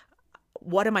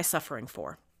 What am I suffering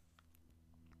for?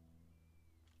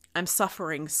 I'm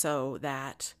suffering so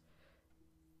that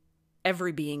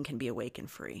every being can be awake and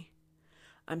free.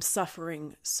 I'm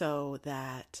suffering so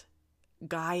that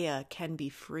Gaia can be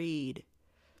freed,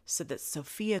 so that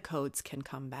Sophia codes can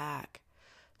come back,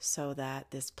 so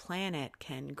that this planet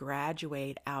can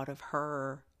graduate out of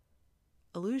her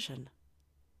illusion.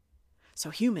 So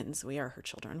humans, we are her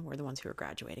children. We're the ones who are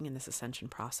graduating in this ascension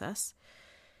process.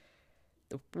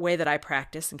 The way that I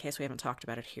practice, in case we haven't talked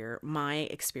about it here, my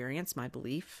experience, my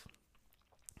belief,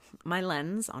 my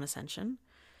lens on ascension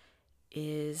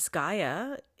is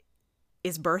Gaia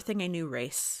is birthing a new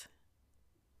race.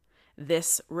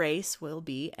 This race will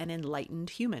be an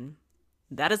enlightened human.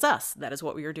 That is us. That is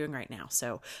what we are doing right now.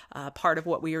 So part of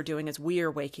what we are doing is we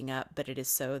are waking up, but it is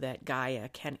so that Gaia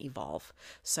can evolve.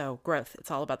 So growth,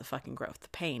 it's all about the fucking growth.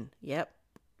 Pain, yep,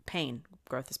 pain.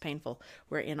 Growth is painful.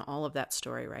 We're in all of that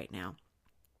story right now.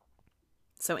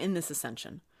 So in this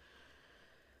ascension,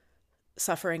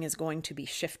 suffering is going to be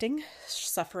shifting.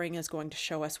 Suffering is going to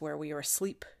show us where we are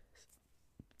asleep.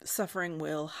 Suffering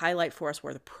will highlight for us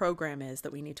where the program is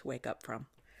that we need to wake up from.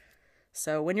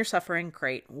 So when you're suffering,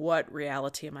 great. What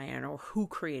reality am I in, or who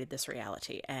created this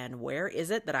reality? And where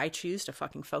is it that I choose to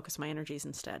fucking focus my energies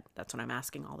instead? That's what I'm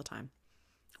asking all the time.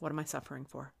 What am I suffering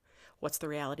for? What's the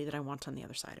reality that I want on the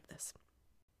other side of this?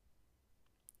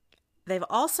 They've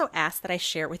also asked that I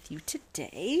share with you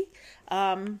today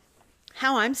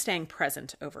how I'm staying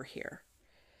present over here,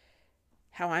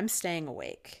 how I'm staying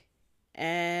awake.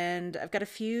 And I've got a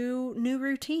few new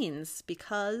routines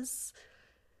because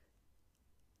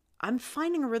I'm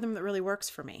finding a rhythm that really works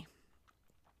for me.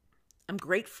 I'm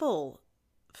grateful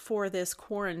for this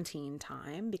quarantine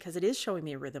time because it is showing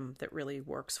me a rhythm that really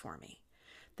works for me,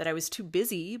 that I was too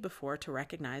busy before to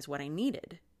recognize what I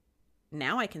needed.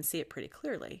 Now I can see it pretty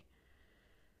clearly.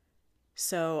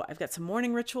 So I've got some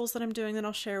morning rituals that I'm doing that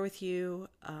I'll share with you.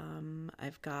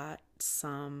 I've got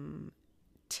some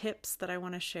tips that I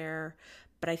want to share.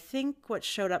 But I think what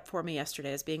showed up for me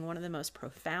yesterday as being one of the most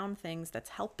profound things that's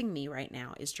helping me right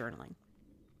now is journaling.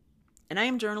 And I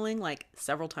am journaling like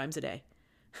several times a day.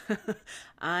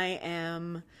 I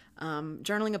am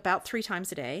journaling about 3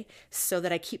 times a day so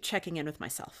that I keep checking in with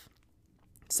myself.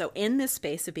 So in this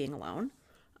space of being alone,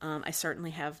 I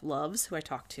certainly have loves who I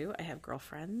talk to. I have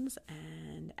girlfriends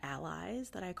and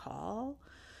allies that I call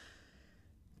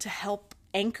to help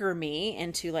anchor me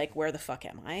into like, where the fuck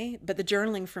am I? But the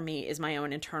journaling for me is my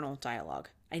own internal dialogue.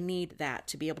 I need that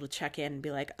to be able to check in and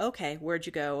be like, okay, where'd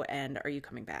you go? And are you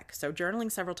coming back? So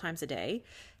journaling several times a day,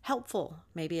 helpful.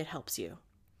 Maybe it helps you.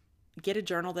 Get a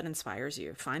journal that inspires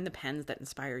you. Find the pens that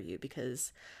inspire you,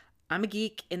 because I'm a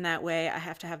geek in that way. I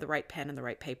have to have the right pen and the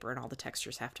right paper, and all the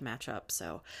textures have to match up.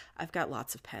 So I've got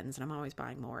lots of pens, and I'm always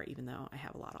buying more, even though I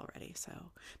have a lot already. So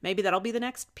maybe that'll be the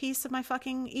next piece of my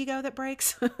fucking ego that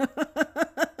breaks.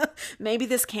 Maybe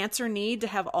this cancer need to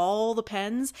have all the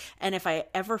pens. And if I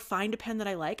ever find a pen that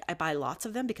I like, I buy lots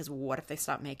of them, because what if they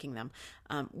stop making them?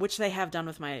 Which they have done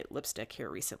with my lipstick here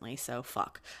recently. So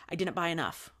fuck. I didn't buy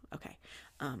enough. Okay.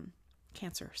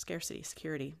 Cancer, scarcity,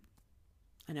 security.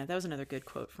 I know that was another good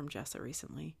quote from Jessa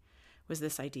recently, was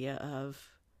this idea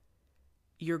of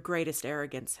your greatest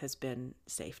arrogance has been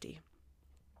safety.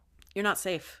 You're not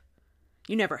safe.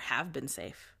 You never have been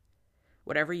safe.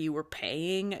 Whatever you were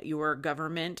paying your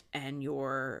government and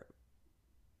your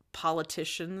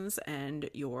politicians and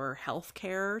your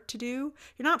healthcare to do,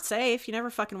 you're not safe. You never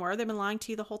fucking were. They've been lying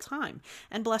to you the whole time.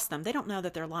 And bless them. They don't know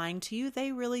that they're lying to you.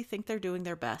 They really think they're doing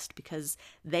their best, because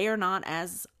they are not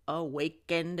as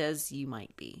awakened as you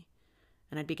might be.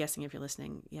 And I'd be guessing, if you're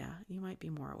listening, yeah, you might be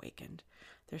more awakened.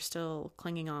 They're still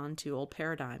clinging on to old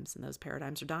paradigms, and those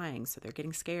paradigms are dying. So they're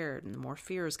getting scared, and more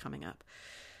fear is coming up.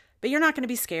 But you're not going to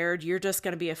be scared. You're just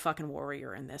going to be a fucking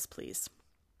warrior in this, please.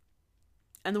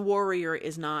 And the warrior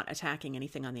is not attacking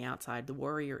anything on the outside. The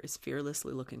warrior is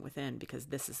fearlessly looking within, because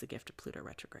this is the gift of Pluto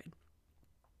retrograde.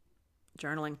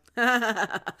 Journaling.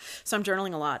 So I'm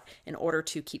journaling a lot in order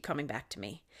to keep coming back to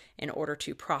me, in order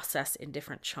to process in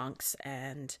different chunks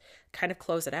and kind of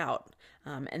close it out.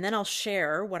 And then I'll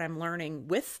share what I'm learning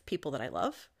with people that I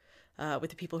love,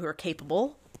 with the people who are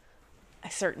capable. I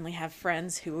certainly have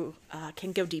friends who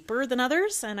can go deeper than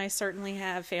others, and I certainly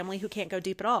have family who can't go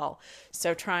deep at all.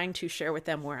 So trying to share with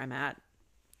them where I'm at,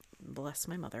 bless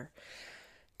my mother,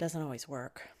 doesn't always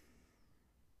work.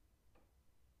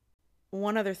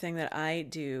 One other thing that I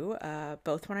do,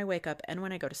 both when I wake up and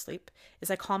when I go to sleep, is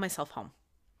I call myself home.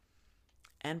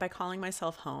 And by calling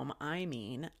myself home, I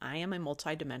mean I am a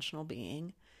multidimensional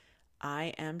being.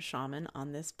 I am shaman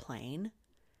on this plane.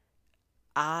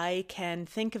 I can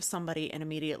think of somebody and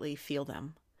immediately feel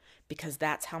them, because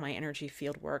that's how my energy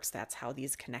field works. That's how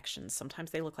these connections,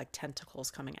 sometimes they look like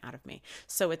tentacles coming out of me.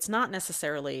 So it's not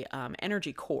necessarily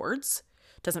energy cords.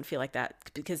 Doesn't feel like that,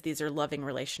 because these are loving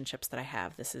relationships that I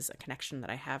have. This is a connection that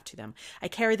I have to them. I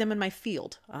carry them in my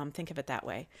field. Think of it that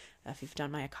way. If you've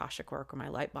done my Akashic work or my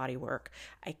light body work,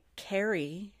 I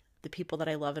carry the people that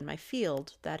I love in my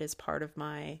field. That is part of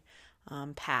my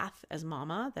path as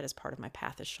mama. That is part of my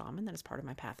path as shaman. That is part of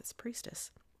my path as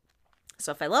priestess.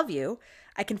 So if I love you,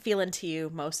 I can feel into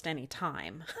you most any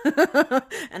time.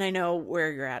 And I know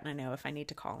where you're at, and I know if I need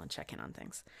to call and check in on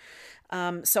things.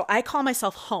 So I call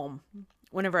myself home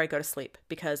whenever I go to sleep,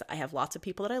 because I have lots of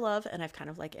people that I love, and I've kind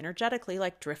of like energetically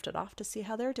like drifted off to see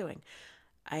how they're doing.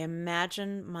 I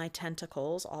imagine my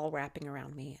tentacles all wrapping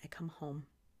around me. I come home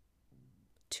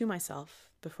to myself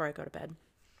before I go to bed.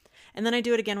 And then I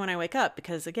do it again when I wake up,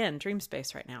 because again, dream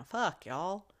space right now. Fuck,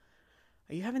 y'all.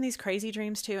 Are you having these crazy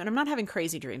dreams too? And I'm not having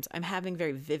crazy dreams. I'm having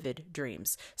very vivid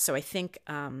dreams. So I think,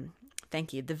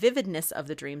 thank you. The vividness of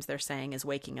the dreams, they're saying, is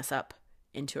waking us up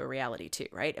into a reality too,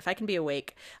 right? If I can be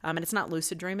awake, and it's not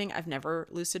lucid dreaming. I've never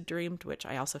lucid dreamed, which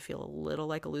I also feel a little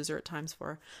like a loser at times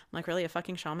for. I'm like, really, a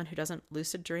fucking shaman who doesn't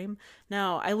lucid dream?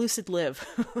 No, I lucid live.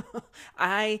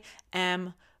 I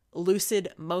am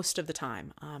lucid most of the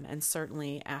time. And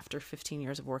certainly after 15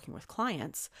 years of working with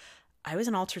clients, I was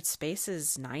in altered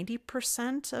spaces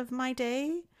 90% of my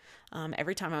day.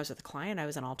 Every time I was with a client, I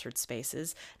was in altered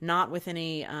spaces, not with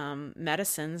any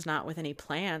medicines, not with any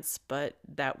plants, but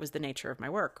that was the nature of my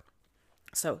work.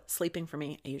 So sleeping for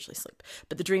me, I usually sleep.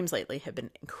 But the dreams lately have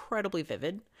been incredibly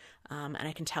vivid, and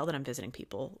I can tell that I'm visiting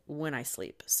people when I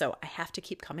sleep. So I have to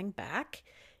keep coming back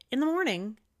in the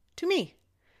morning to me.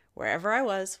 Wherever I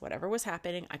was, whatever was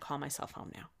happening, I call myself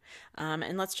home now.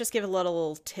 And let's just give a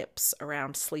little tips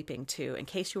around sleeping too, in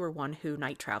case you are one who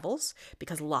night travels,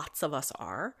 because lots of us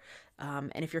are.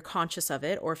 And if you're conscious of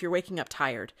it, or if you're waking up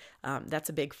tired, that's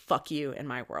a big fuck you in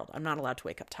my world. I'm not allowed to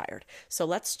wake up tired. So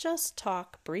let's just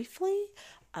talk briefly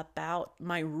about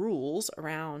my rules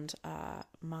around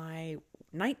my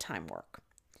nighttime work.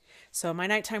 So my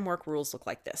nighttime work rules look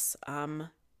like this.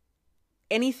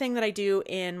 Anything that I do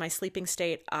in my sleeping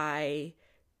state, I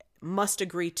must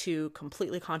agree to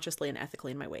completely consciously and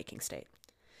ethically in my waking state.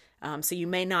 So you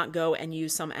may not go and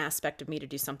use some aspect of me to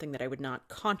do something that I would not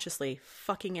consciously,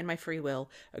 fucking in my free will,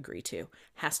 agree to.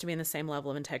 Has to be in the same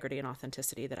level of integrity and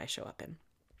authenticity that I show up in.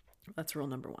 That's rule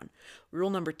number 1.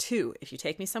 Rule number 2, if you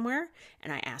take me somewhere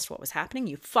and I asked what was happening,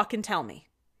 you fucking tell me.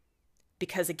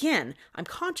 Because again, I'm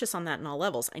conscious on that in all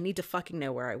levels. I need to fucking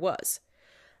know where I was.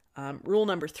 Rule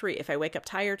number 3, if I wake up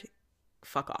tired,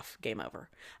 fuck off, game over.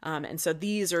 And so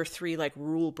these are 3 like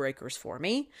rule breakers for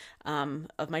me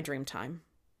of my dream time.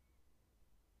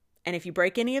 And if you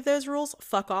break any of those rules,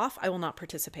 fuck off. I will not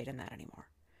participate in that anymore.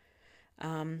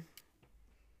 And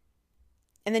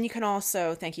then you can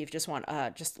also, thank you, if you just want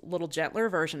just a little gentler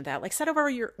version of that, like set over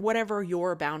whatever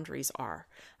your boundaries are.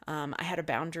 I had a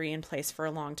boundary in place for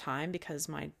a long time because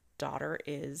my daughter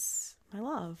is my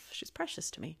love. She's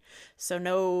precious to me. So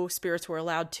no spirits were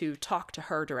allowed to talk to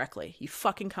her directly. You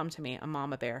fucking come to me, a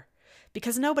mama bear.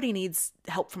 Because nobody needs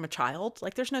help from a child.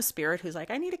 Like there's no spirit who's like,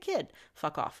 I need a kid.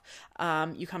 Fuck off.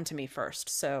 You come to me first.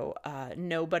 So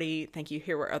nobody, thank you,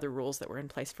 here were other rules that were in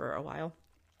place for a while.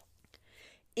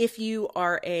 If you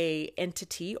are a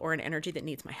entity or an energy that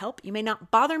needs my help, you may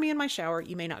not bother me in my shower.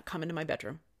 You may not come into my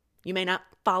bedroom. You may not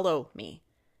follow me.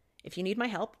 If you need my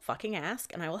help, fucking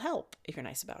ask and I will help if you're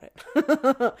nice about it.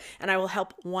 And I will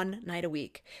help 1 night a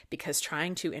week, because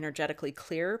trying to energetically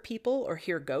clear people or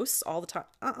hear ghosts all the time,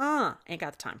 ain't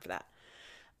got the time for that.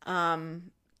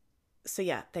 So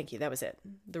yeah, thank you. That was it.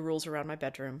 The rules around my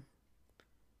bedroom,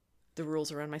 the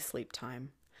rules around my sleep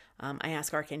time. I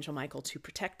ask Archangel Michael to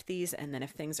protect these, and then if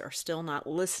things are still not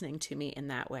listening to me in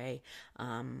that way,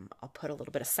 I'll put a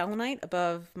little bit of selenite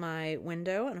above my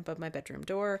window and above my bedroom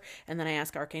door, and then I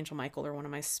ask Archangel Michael or one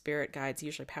of my spirit guides,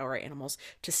 usually power animals,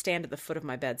 to stand at the foot of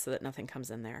my bed so that nothing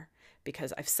comes in there,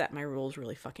 because I've set my rules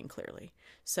really fucking clearly.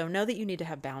 So know that you need to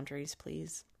have boundaries,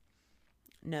 please.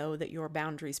 Know that your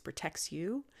boundaries protects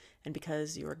you, and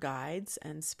because your guides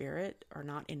and spirit are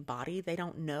not in body, they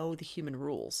don't know the human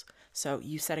rules. So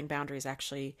you setting boundaries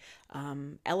actually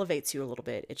elevates you a little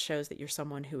bit. It shows that you're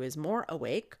someone who is more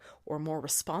awake or more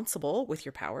responsible with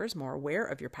your powers, more aware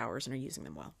of your powers, and are using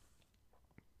them well.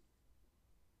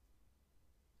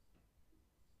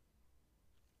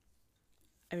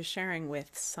 I was sharing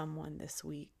with someone this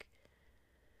week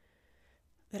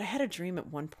that I had a dream at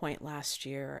one point last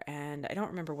year, and I don't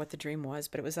remember what the dream was,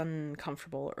 but it was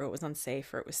uncomfortable, or it was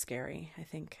unsafe, or it was scary. I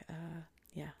think,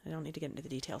 I don't need to get into the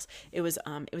details. It was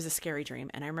a scary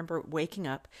dream, and I remember waking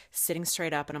up, sitting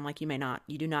straight up, and I'm like, you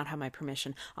do not have my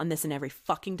permission on this and every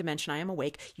fucking dimension I am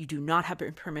awake. You do not have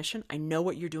permission. I know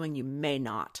what you're doing. You may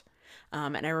not.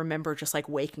 And I remember just like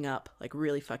waking up, like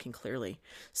really fucking clearly.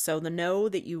 So know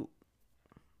the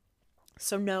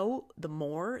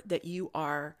more that you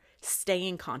are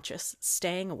staying conscious,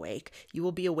 staying awake, you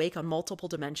will be awake on multiple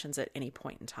dimensions at any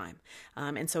point in time.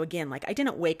 And so again, like I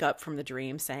didn't wake up from the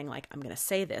dream saying like, I'm going to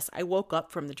say this. I woke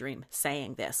up from the dream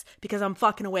saying this because I'm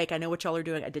fucking awake. I know what y'all are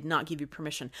doing. I did not give you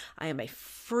permission. I am a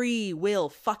free will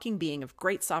fucking being of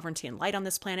great sovereignty and light on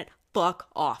this planet. Fuck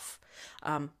off.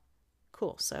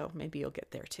 Cool. So maybe you'll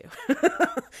get there too.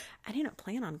 I didn't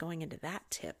plan on going into that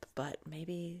tip, but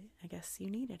maybe I guess you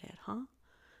needed it, huh?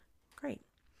 Great.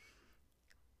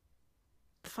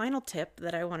 The final tip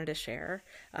that I wanted to share,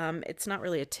 it's not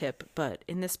really a tip, but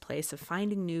in this place of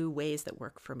finding new ways that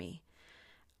work for me.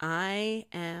 I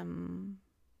am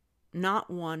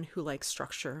not one who likes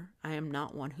structure. I am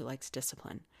not one who likes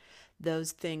discipline.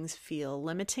 Those things feel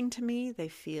limiting to me. They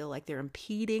feel like they're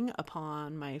impeding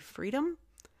upon my freedom.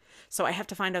 So I have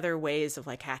to find other ways of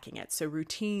like hacking it. So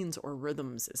routines or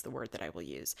rhythms is the word that I will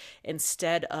use.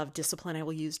 Instead of discipline, I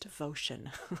will use devotion.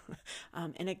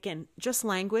 And again, just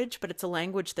language, but it's a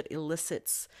language that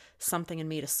elicits something in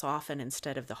me to soften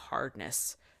instead of the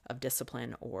hardness of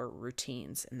discipline or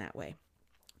routines in that way.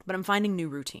 But I'm finding new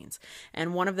routines.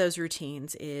 And one of those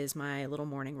routines is my little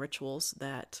morning rituals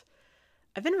that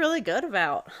I've been really good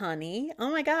about, honey.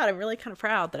 Oh my God, I'm really kind of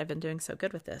proud that I've been doing so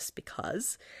good with this,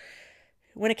 because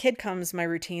when a kid comes, my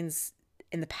routines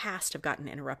in the past have gotten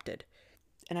interrupted.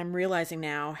 And I'm realizing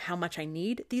now how much I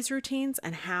need these routines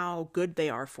and how good they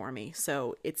are for me.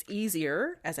 So it's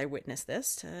easier, as I witness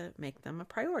this, to make them a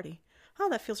priority. Oh,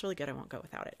 that feels really good. I won't go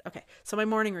without it. Okay, so my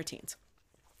morning routines.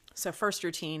 So first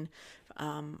routine,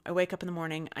 I wake up in the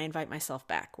morning, I invite myself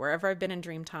back. Wherever I've been in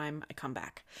dream time, I come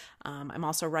back. I'm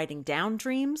also writing down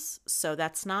dreams. So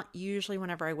that's not usually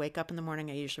whenever I wake up in the morning.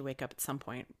 I usually wake up at some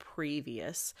point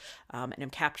previous, and I'm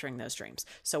capturing those dreams.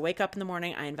 So wake up in the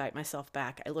morning, I invite myself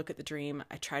back. I look at the dream.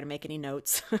 I try to make any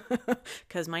notes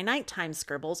because my nighttime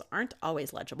scribbles aren't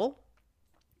always legible.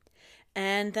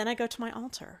 And then I go to my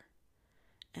altar.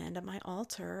 And at my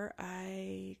altar,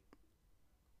 I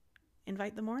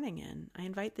invite the morning in. I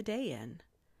invite the day in.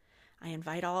 I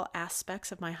invite all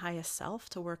aspects of my highest self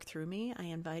to work through me. I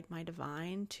invite my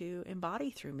divine to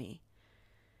embody through me.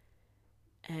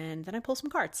 And then I pull some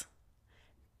cards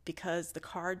because the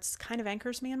cards kind of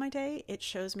anchors me in my day. It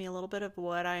shows me a little bit of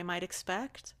what I might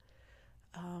expect.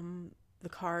 The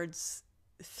cards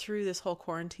through this whole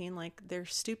quarantine, like they're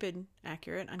stupid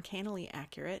accurate, uncannily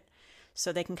accurate.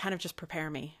 So they can kind of just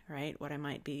prepare me, right? What I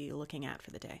might be looking at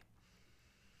for the day.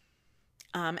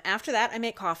 After that, I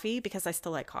make coffee because I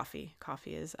still like coffee.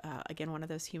 Coffee is, again, one of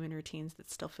those human routines that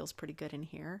still feels pretty good in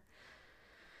here.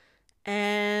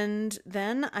 And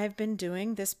then I've been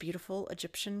doing this beautiful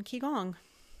Egyptian Qigong.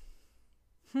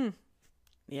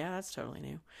 Yeah, that's totally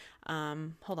new.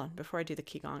 Hold on. Before I do the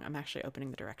Qigong, I'm actually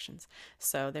opening the directions.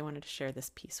 So they wanted to share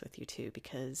this piece with you too,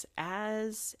 because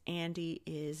as Andy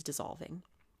is dissolving,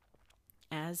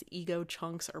 as ego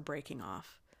chunks are breaking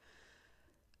off,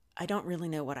 I don't really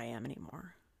know what I am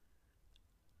anymore.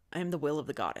 I am the will of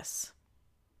the goddess.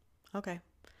 Okay.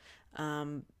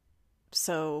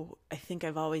 So I think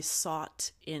I've always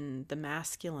sought in the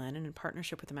masculine and in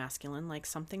partnership with the masculine, like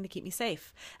something to keep me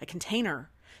safe, a container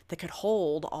that could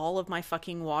hold all of my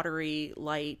fucking watery,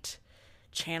 light,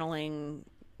 channeling,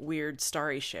 weird,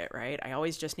 starry shit, right? I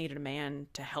always just needed a man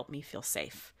to help me feel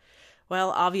safe.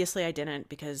 Well, obviously I didn't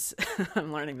because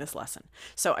I'm learning this lesson.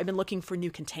 So I've been looking for new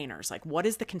containers. Like, what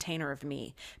is the container of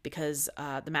me? Because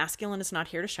the masculine is not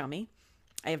here to show me.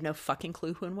 I have no fucking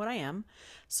clue who and what I am.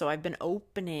 So I've been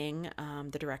opening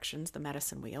the directions, the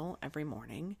medicine wheel, every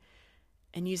morning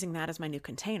and using that as my new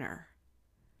container.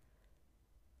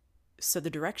 So the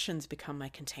directions become my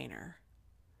container.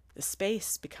 The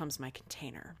space becomes my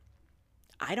container.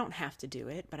 I don't have to do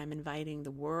it, but I'm inviting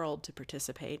the world to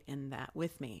participate in that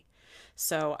with me.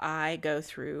 So I go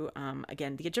through,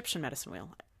 again, the Egyptian medicine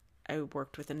wheel. I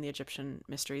worked within the Egyptian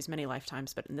mysteries many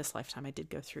lifetimes, but in this lifetime I did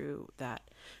go through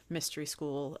that mystery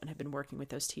school and have been working with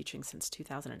those teachings since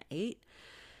 2008.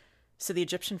 So the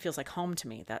Egyptian feels like home to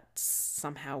me. That's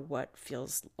somehow what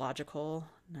feels logical.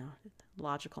 No,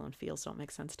 logical and feels don't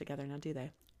make sense together now, do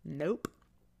they? Nope.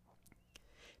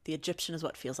 The Egyptian is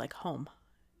what feels like home.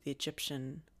 The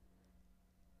Egyptian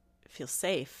feels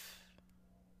safe.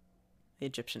 The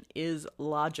Egyptian is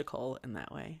logical in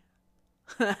that way.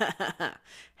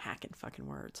 Hacking fucking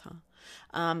words,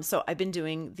 huh? So I've been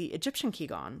doing the Egyptian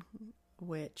Qigong,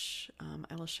 which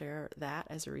I will share that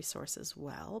as a resource as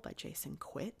well by Jason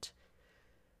Quitt.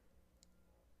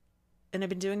 And I've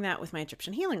been doing that with my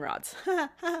Egyptian healing rods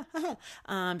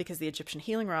because the Egyptian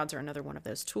healing rods are another one of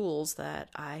those tools that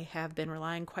I have been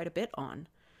relying quite a bit on.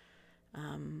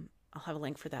 I'll have a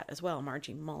link for that as well.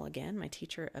 Margie Mulligan, my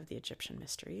teacher of the Egyptian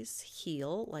mysteries,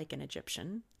 heal like an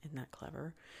Egyptian. Isn't that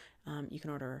clever? You can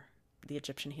order the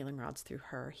Egyptian healing rods through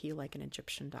her,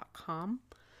 heallikeanegyptian.com.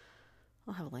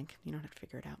 I'll have a link. You don't have to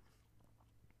figure it out.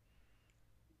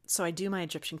 So I do my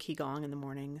Egyptian Qigong in the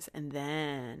mornings, and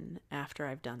then after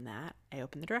I've done that, I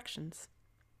open the directions.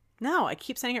 No, I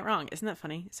keep saying it wrong. Isn't that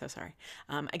funny? So sorry.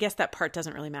 I guess that part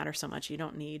doesn't really matter so much. You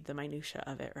don't need the minutia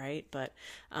of it, right? But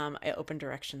I open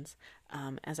directions.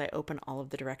 As I open all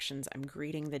of the directions, I'm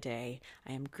greeting the day.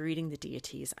 I am greeting the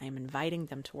deities. I am inviting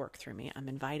them to work through me. I'm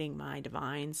inviting my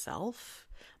divine self,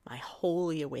 my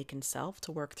wholly awakened self,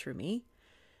 to work through me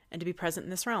and to be present in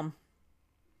this realm.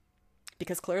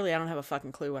 Because clearly I don't have a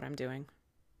fucking clue what I'm doing.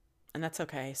 And that's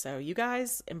okay. So you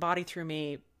guys embody through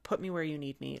me. Put me where you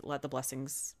need me. Let the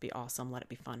blessings be awesome. Let it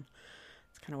be fun.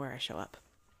 It's kind of where I show up.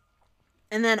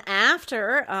 And then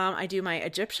after I do my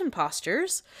Egyptian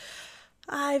postures,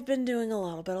 I've been doing a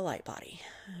little bit of light body.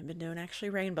 I've been doing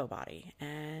actually rainbow body.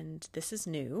 And this is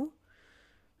new.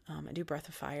 I do breath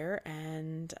of fire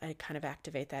and I kind of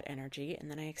activate that energy. And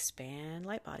then I expand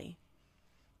light body.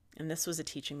 And this was a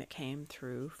teaching that came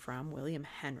through from William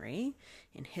Henry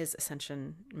in his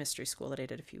Ascension Mystery School that I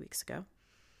did a few weeks ago.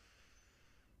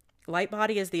 Light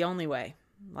body is the only way.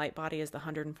 Light body is the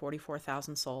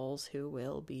 144,000 souls who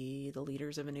will be the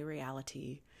leaders of a new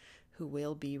reality, who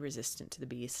will be resistant to the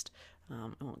beast. I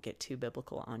won't get too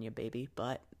biblical on you, baby,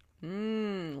 but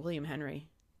William Henry.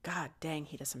 God dang,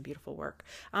 he does some beautiful work.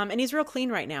 And he's real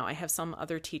clean right now. I have some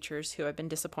other teachers who I've been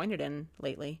disappointed in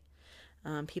lately.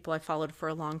 People I followed for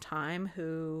a long time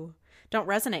who don't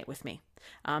resonate with me.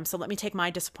 So let me take my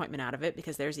disappointment out of it,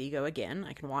 because there's ego again.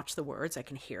 I can watch the words. I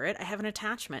can hear it. I have an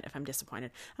attachment if I'm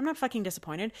disappointed. I'm not fucking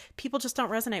disappointed. People just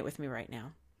don't resonate with me right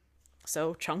now.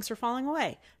 So chunks are falling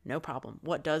away. No problem.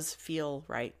 What does feel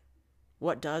right?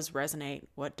 What does resonate?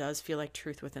 What does feel like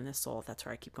truth within this soul? That's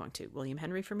where I keep going to. William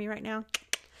Henry for me right now.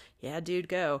 Yeah, dude,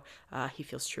 go. He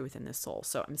feels true within this soul.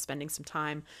 So I'm spending some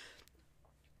time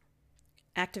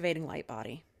activating light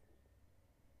body,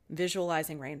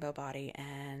 visualizing rainbow body,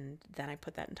 and then I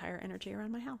put that entire energy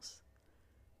around my house.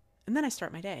 And then I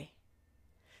start my day.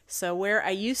 So where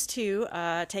I used to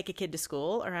take a kid to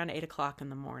school around 8 o'clock in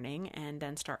the morning and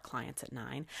then start clients at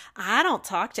 9, I don't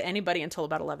talk to anybody until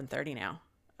about 11:30 now.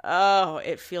 Oh,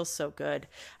 it feels so good.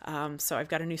 So I've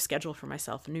got a new schedule for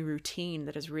myself, a new routine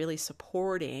that is really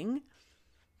supporting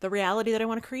the reality that I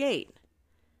want to create.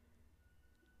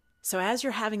 So as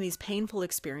you're having these painful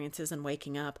experiences and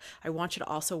waking up, I want you to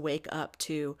also wake up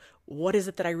to, what is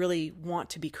it that I really want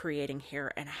to be creating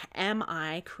here? And am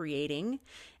I creating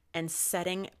and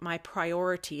setting my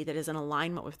priority that is in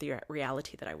alignment with the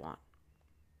reality that I want?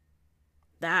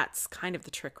 That's kind of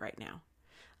the trick right now.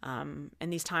 And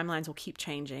these timelines will keep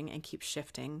changing and keep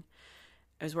shifting.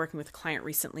 I was working with a client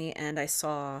recently, and I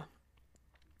saw,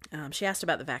 she asked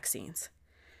about the vaccines.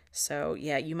 So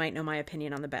yeah, you might know my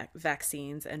opinion on the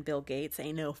vaccines and Bill Gates.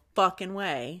 Ain't no fucking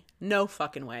way. No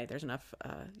fucking way. There's enough,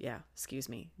 excuse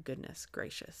me. Goodness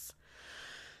gracious.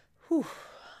 Whew.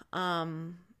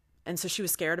 And so she was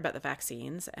scared about the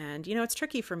vaccines. And, it's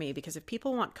tricky for me, because if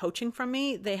people want coaching from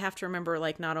me, they have to remember,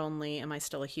 like, not only am I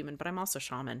still a human, but I'm also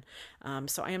shaman.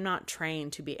 So I am not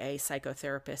trained to be a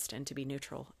psychotherapist and to be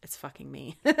neutral. It's fucking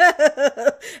me.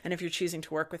 And if you're choosing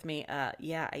to work with me,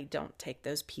 I don't take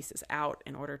those pieces out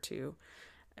in order to,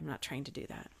 I'm not trained to do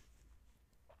that.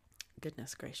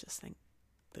 Goodness gracious, thank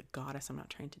the goddess I'm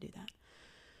not trained to do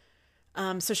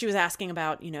that. So she was asking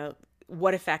about,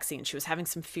 what if vaccines? She was having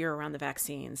some fear around the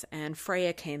vaccines, and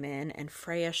Freya came in, and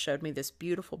Freya showed me this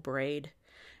beautiful braid,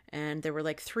 and there were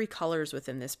like 3 colors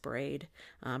within this braid,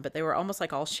 but they were almost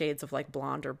like all shades of like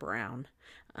blonde or brown,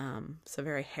 so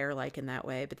very hair-like in that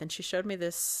way. But then she showed me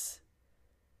this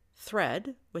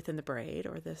thread within the braid,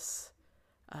 or this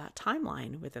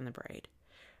timeline within the braid,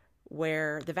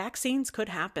 where the vaccines could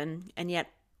happen, and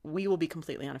yet we will be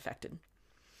completely unaffected.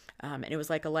 And it was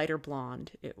like a lighter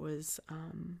blonde. It was...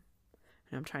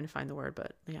 I'm trying to find the word,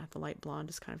 but yeah, the light blonde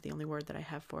is kind of the only word that I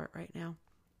have for it right now.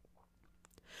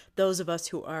 Those of us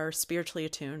who are spiritually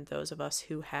attuned, those of us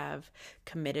who have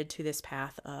committed to this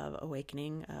path of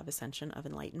awakening, of ascension, of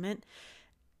enlightenment,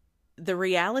 the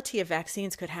reality of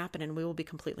vaccines could happen and we will be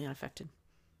completely unaffected.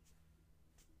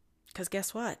 Because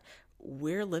guess what?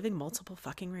 We're living multiple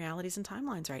fucking realities and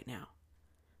timelines right now.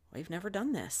 We've never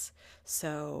done this.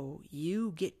 So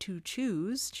you get to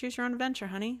choose your own adventure,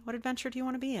 honey. What adventure do you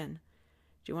want to be in?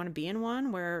 Do you want to be in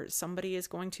one where somebody is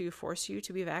going to force you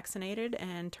to be vaccinated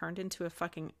and turned into a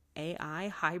fucking AI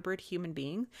hybrid human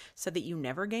being so that you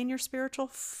never gain your spiritual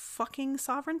fucking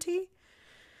sovereignty?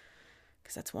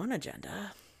 Because that's one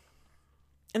agenda.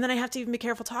 And then I have to even be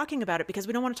careful talking about it, because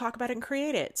we don't want to talk about it and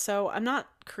create it. So I'm not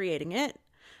creating it.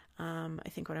 I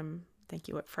think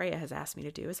what Freya has asked me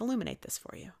to do is illuminate this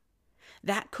for you.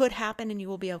 That could happen and you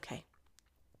will be okay.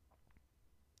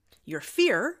 Your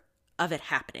fear of it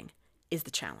happening is the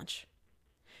challenge.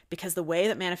 Because the way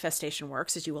that manifestation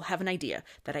works is you will have an idea.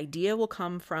 That idea will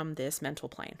come from this mental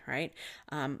plane, right?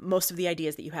 Most of the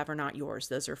ideas that you have are not yours.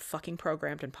 Those are fucking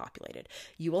programmed and populated.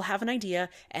 You will have an idea,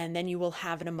 and then you will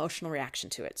have an emotional reaction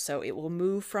to it. So it will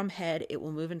move from head, it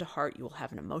will move into heart, you will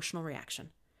have an emotional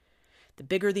reaction. The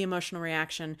bigger the emotional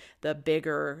reaction, the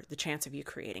bigger the chance of you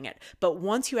creating it. But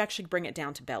once you actually bring it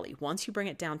down to belly, once you bring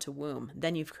it down to womb,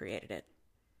 then you've created it.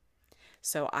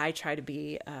 So I try to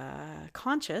be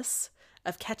conscious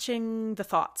of catching the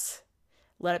thoughts.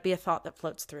 Let it be a thought that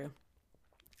floats through.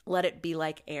 Let it be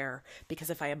like air.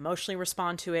 Because if I emotionally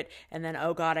respond to it and then,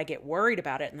 oh God, I get worried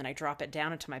about it and then I drop it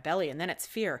down into my belly and then it's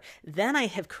fear, then I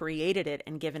have created it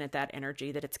and given it that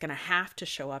energy that it's going to have to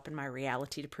show up in my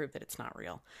reality to prove that it's not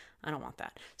real. I don't want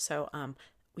that. So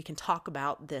we can talk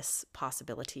about this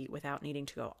possibility without needing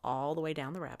to go all the way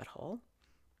down the rabbit hole.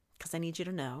 Because I need you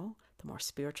to know, the more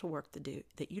spiritual work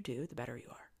that you do, the better you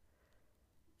are.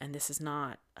 And this is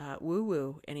not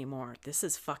woo-woo anymore. This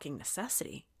is fucking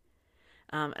necessity.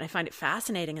 And I find it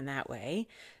fascinating in that way.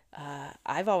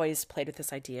 I've always played with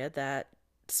this idea that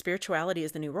spirituality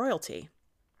is the new royalty.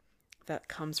 that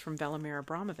comes from Velimir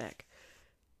Abramovic.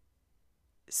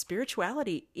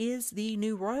 Spirituality is the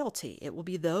new royalty. It will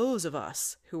be those of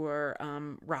us who are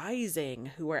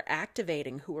rising, who are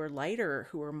activating, who are lighter,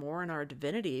 who are more in our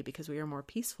divinity because we are more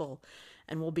peaceful,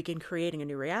 and we'll begin creating a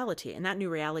new reality. And that new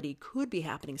reality could be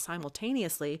happening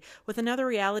simultaneously with another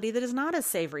reality that is not as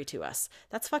savory to us.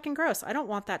 That's fucking gross. I don't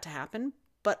want that to happen,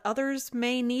 but others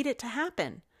may need it to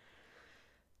happen.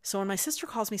 So when my sister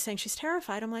calls me saying she's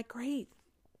terrified, I'm like, great.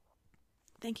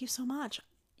 Thank you so much.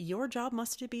 Your job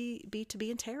must be to be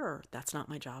in terror. That's not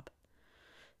my job.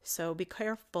 So be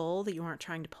careful that you aren't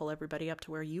trying to pull everybody up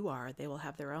to where you are. They will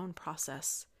have their own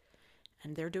process,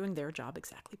 and they're doing their job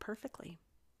exactly perfectly.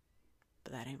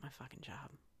 But that ain't my fucking job.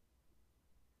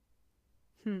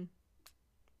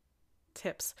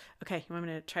 Tips. Okay, you want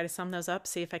me to try to sum those up,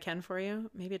 see if I can for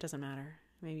you? Maybe it doesn't matter.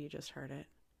 Maybe you just heard it.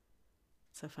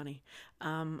 So funny.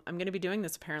 I'm going to be doing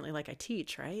this apparently like I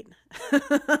teach, right?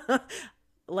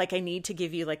 Like I need to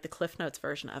give you like the Cliff Notes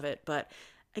version of it, but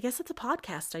I guess it's a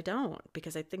podcast. I don't,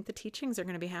 because I think the teachings are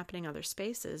going to be happening other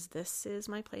spaces. This is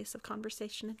my place of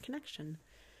conversation and connection.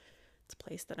 It's a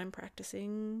place that I'm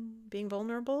practicing being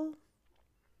vulnerable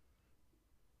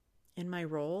in my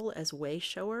role as way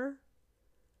shower.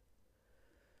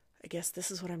 I guess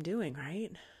this is what I'm doing,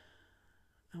 right?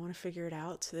 I want to figure it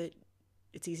out so that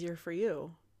it's easier for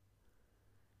you.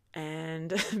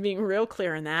 And being real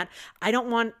clear in that, I don't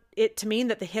want it to mean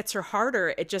that the hits are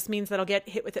harder. It just means that I'll get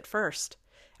hit with it first.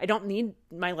 I don't need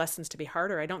my lessons to be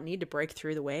harder. I don't need to break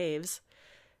through the waves.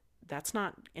 That's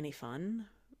not any fun,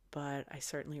 but I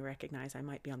certainly recognize I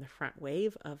might be on the front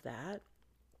wave of that.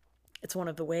 It's one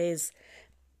of the ways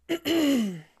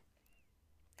it's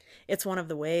one of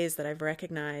the ways that I've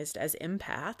recognized as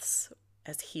empaths,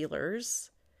 as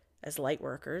healers, as light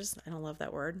workers. I don't love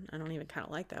that word. I don't even kind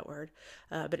of like that word.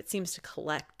 But it seems to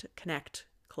connect.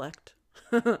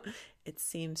 It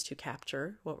seems to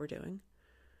capture what we're doing.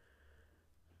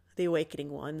 The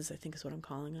awakening ones, I think is what I'm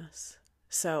calling us.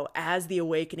 So as the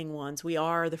awakening ones, we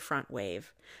are the front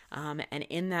wave. And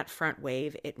in that front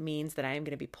wave, it means that I am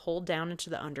going to be pulled down into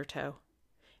the undertow.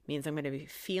 It means I'm going to be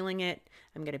feeling it.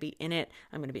 I'm going to be in it.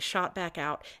 I'm going to be shot back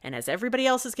out. And as everybody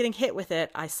else is getting hit with it,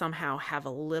 I somehow have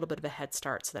a little bit of a head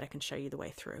start so that I can show you the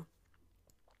way through.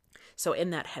 So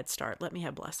in that head start, let me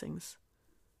have blessings.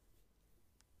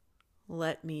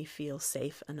 Let me feel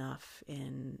safe enough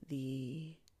in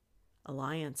the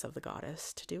alliance of the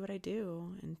goddess to do what I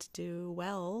do and to do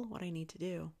well what I need to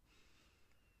do.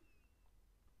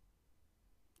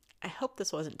 I hope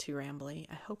this wasn't too rambly.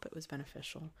 I hope it was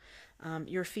beneficial.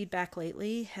 Your feedback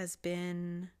lately has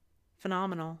been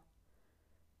phenomenal.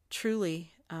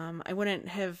 Truly. I wouldn't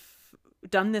have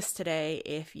done this today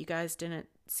if you guys didn't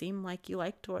seem like you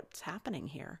liked what's happening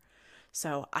here.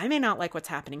 So I may not like what's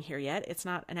happening here yet. It's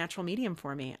not a natural medium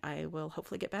for me. I will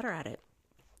hopefully get better at it.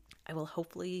 I will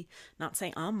hopefully not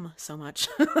say so much.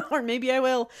 Or maybe I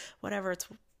will. Whatever, it's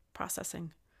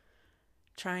processing.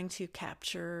 Trying to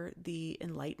capture the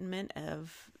enlightenment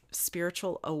of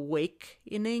spiritual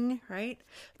awakening, right?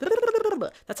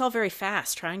 That's all very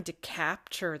fast. Trying to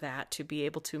capture that to be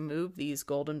able to move these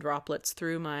golden droplets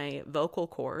through my vocal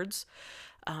cords.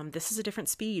 This is a different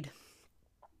speed.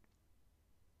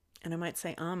 And I might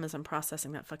say as I'm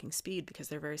processing that fucking speed because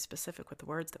they're very specific with the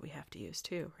words that we have to use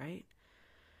too, right?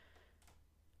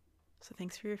 So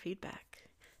thanks for your feedback.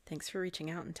 Thanks for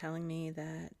reaching out and telling me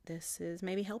that this is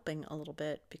maybe helping a little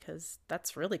bit, because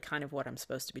that's really kind of what I'm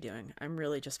supposed to be doing. I'm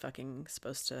really just fucking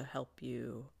supposed to help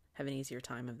you have an easier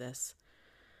time of this.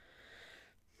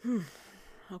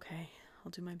 Okay,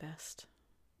 I'll do my best.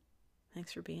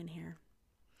 Thanks for being here.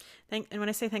 And when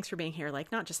I say thanks for being here,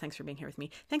 like not just thanks for being here with me,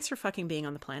 thanks for fucking being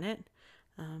on the planet.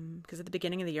 Because at the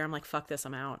beginning of the year, I'm like, fuck this,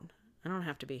 I'm out. I don't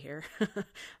have to be here.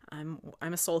 I'm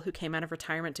a soul who came out of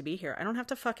retirement to be here. I don't have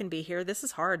to fucking be here. This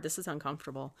is hard. This is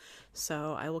uncomfortable.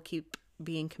 So I will keep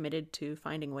being committed to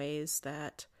finding ways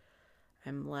that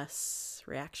I'm less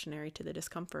reactionary to the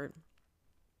discomfort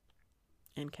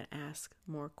and can ask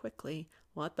more quickly,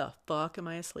 what the fuck am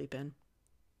I asleep in?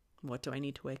 What do I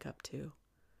need to wake up to?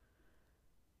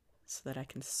 So that I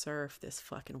can surf this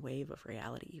fucking wave of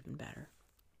reality even better.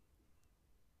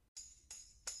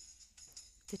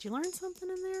 Did you learn something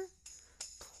in there?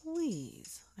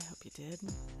 Please. I hope you did.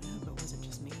 I hope it wasn't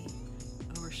just me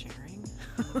oversharing.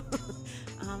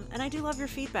 And I do love your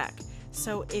feedback.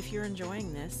 So if you're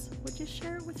enjoying this, would you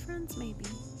share it with friends maybe?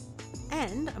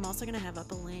 And I'm also going to have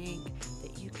up a link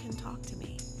that you can talk to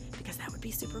me, because that would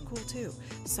be super cool too.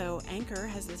 So Anchor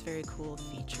has this very cool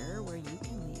feature where you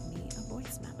can leave me a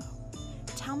voice memo.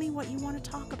 Tell me what you want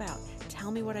to talk about. Tell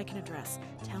me what I can address.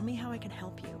 Tell me how I can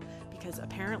help you. Because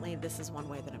apparently this is one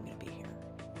way that I'm going to be here.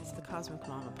 It's the Cosmic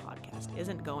Mama podcast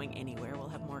isn't going anywhere. We'll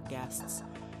have more guests.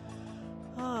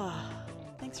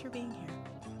 Thanks for being here.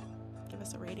 Give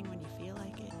us a rating when you feel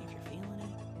like it, if you're feeling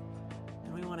it.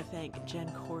 And we want to thank Jen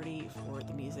Cordy for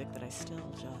the music that I still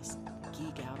just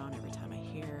geek out on every time I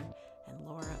hear, and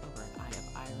Laura over at Eye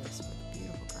of Iris for the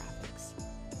beautiful graphics.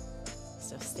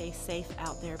 So stay safe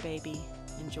out there, baby.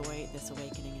 Enjoy this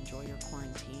awakening. Enjoy your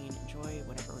quarantine. Enjoy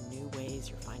whatever new ways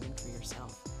you're finding for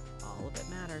yourself. All of it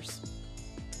matters.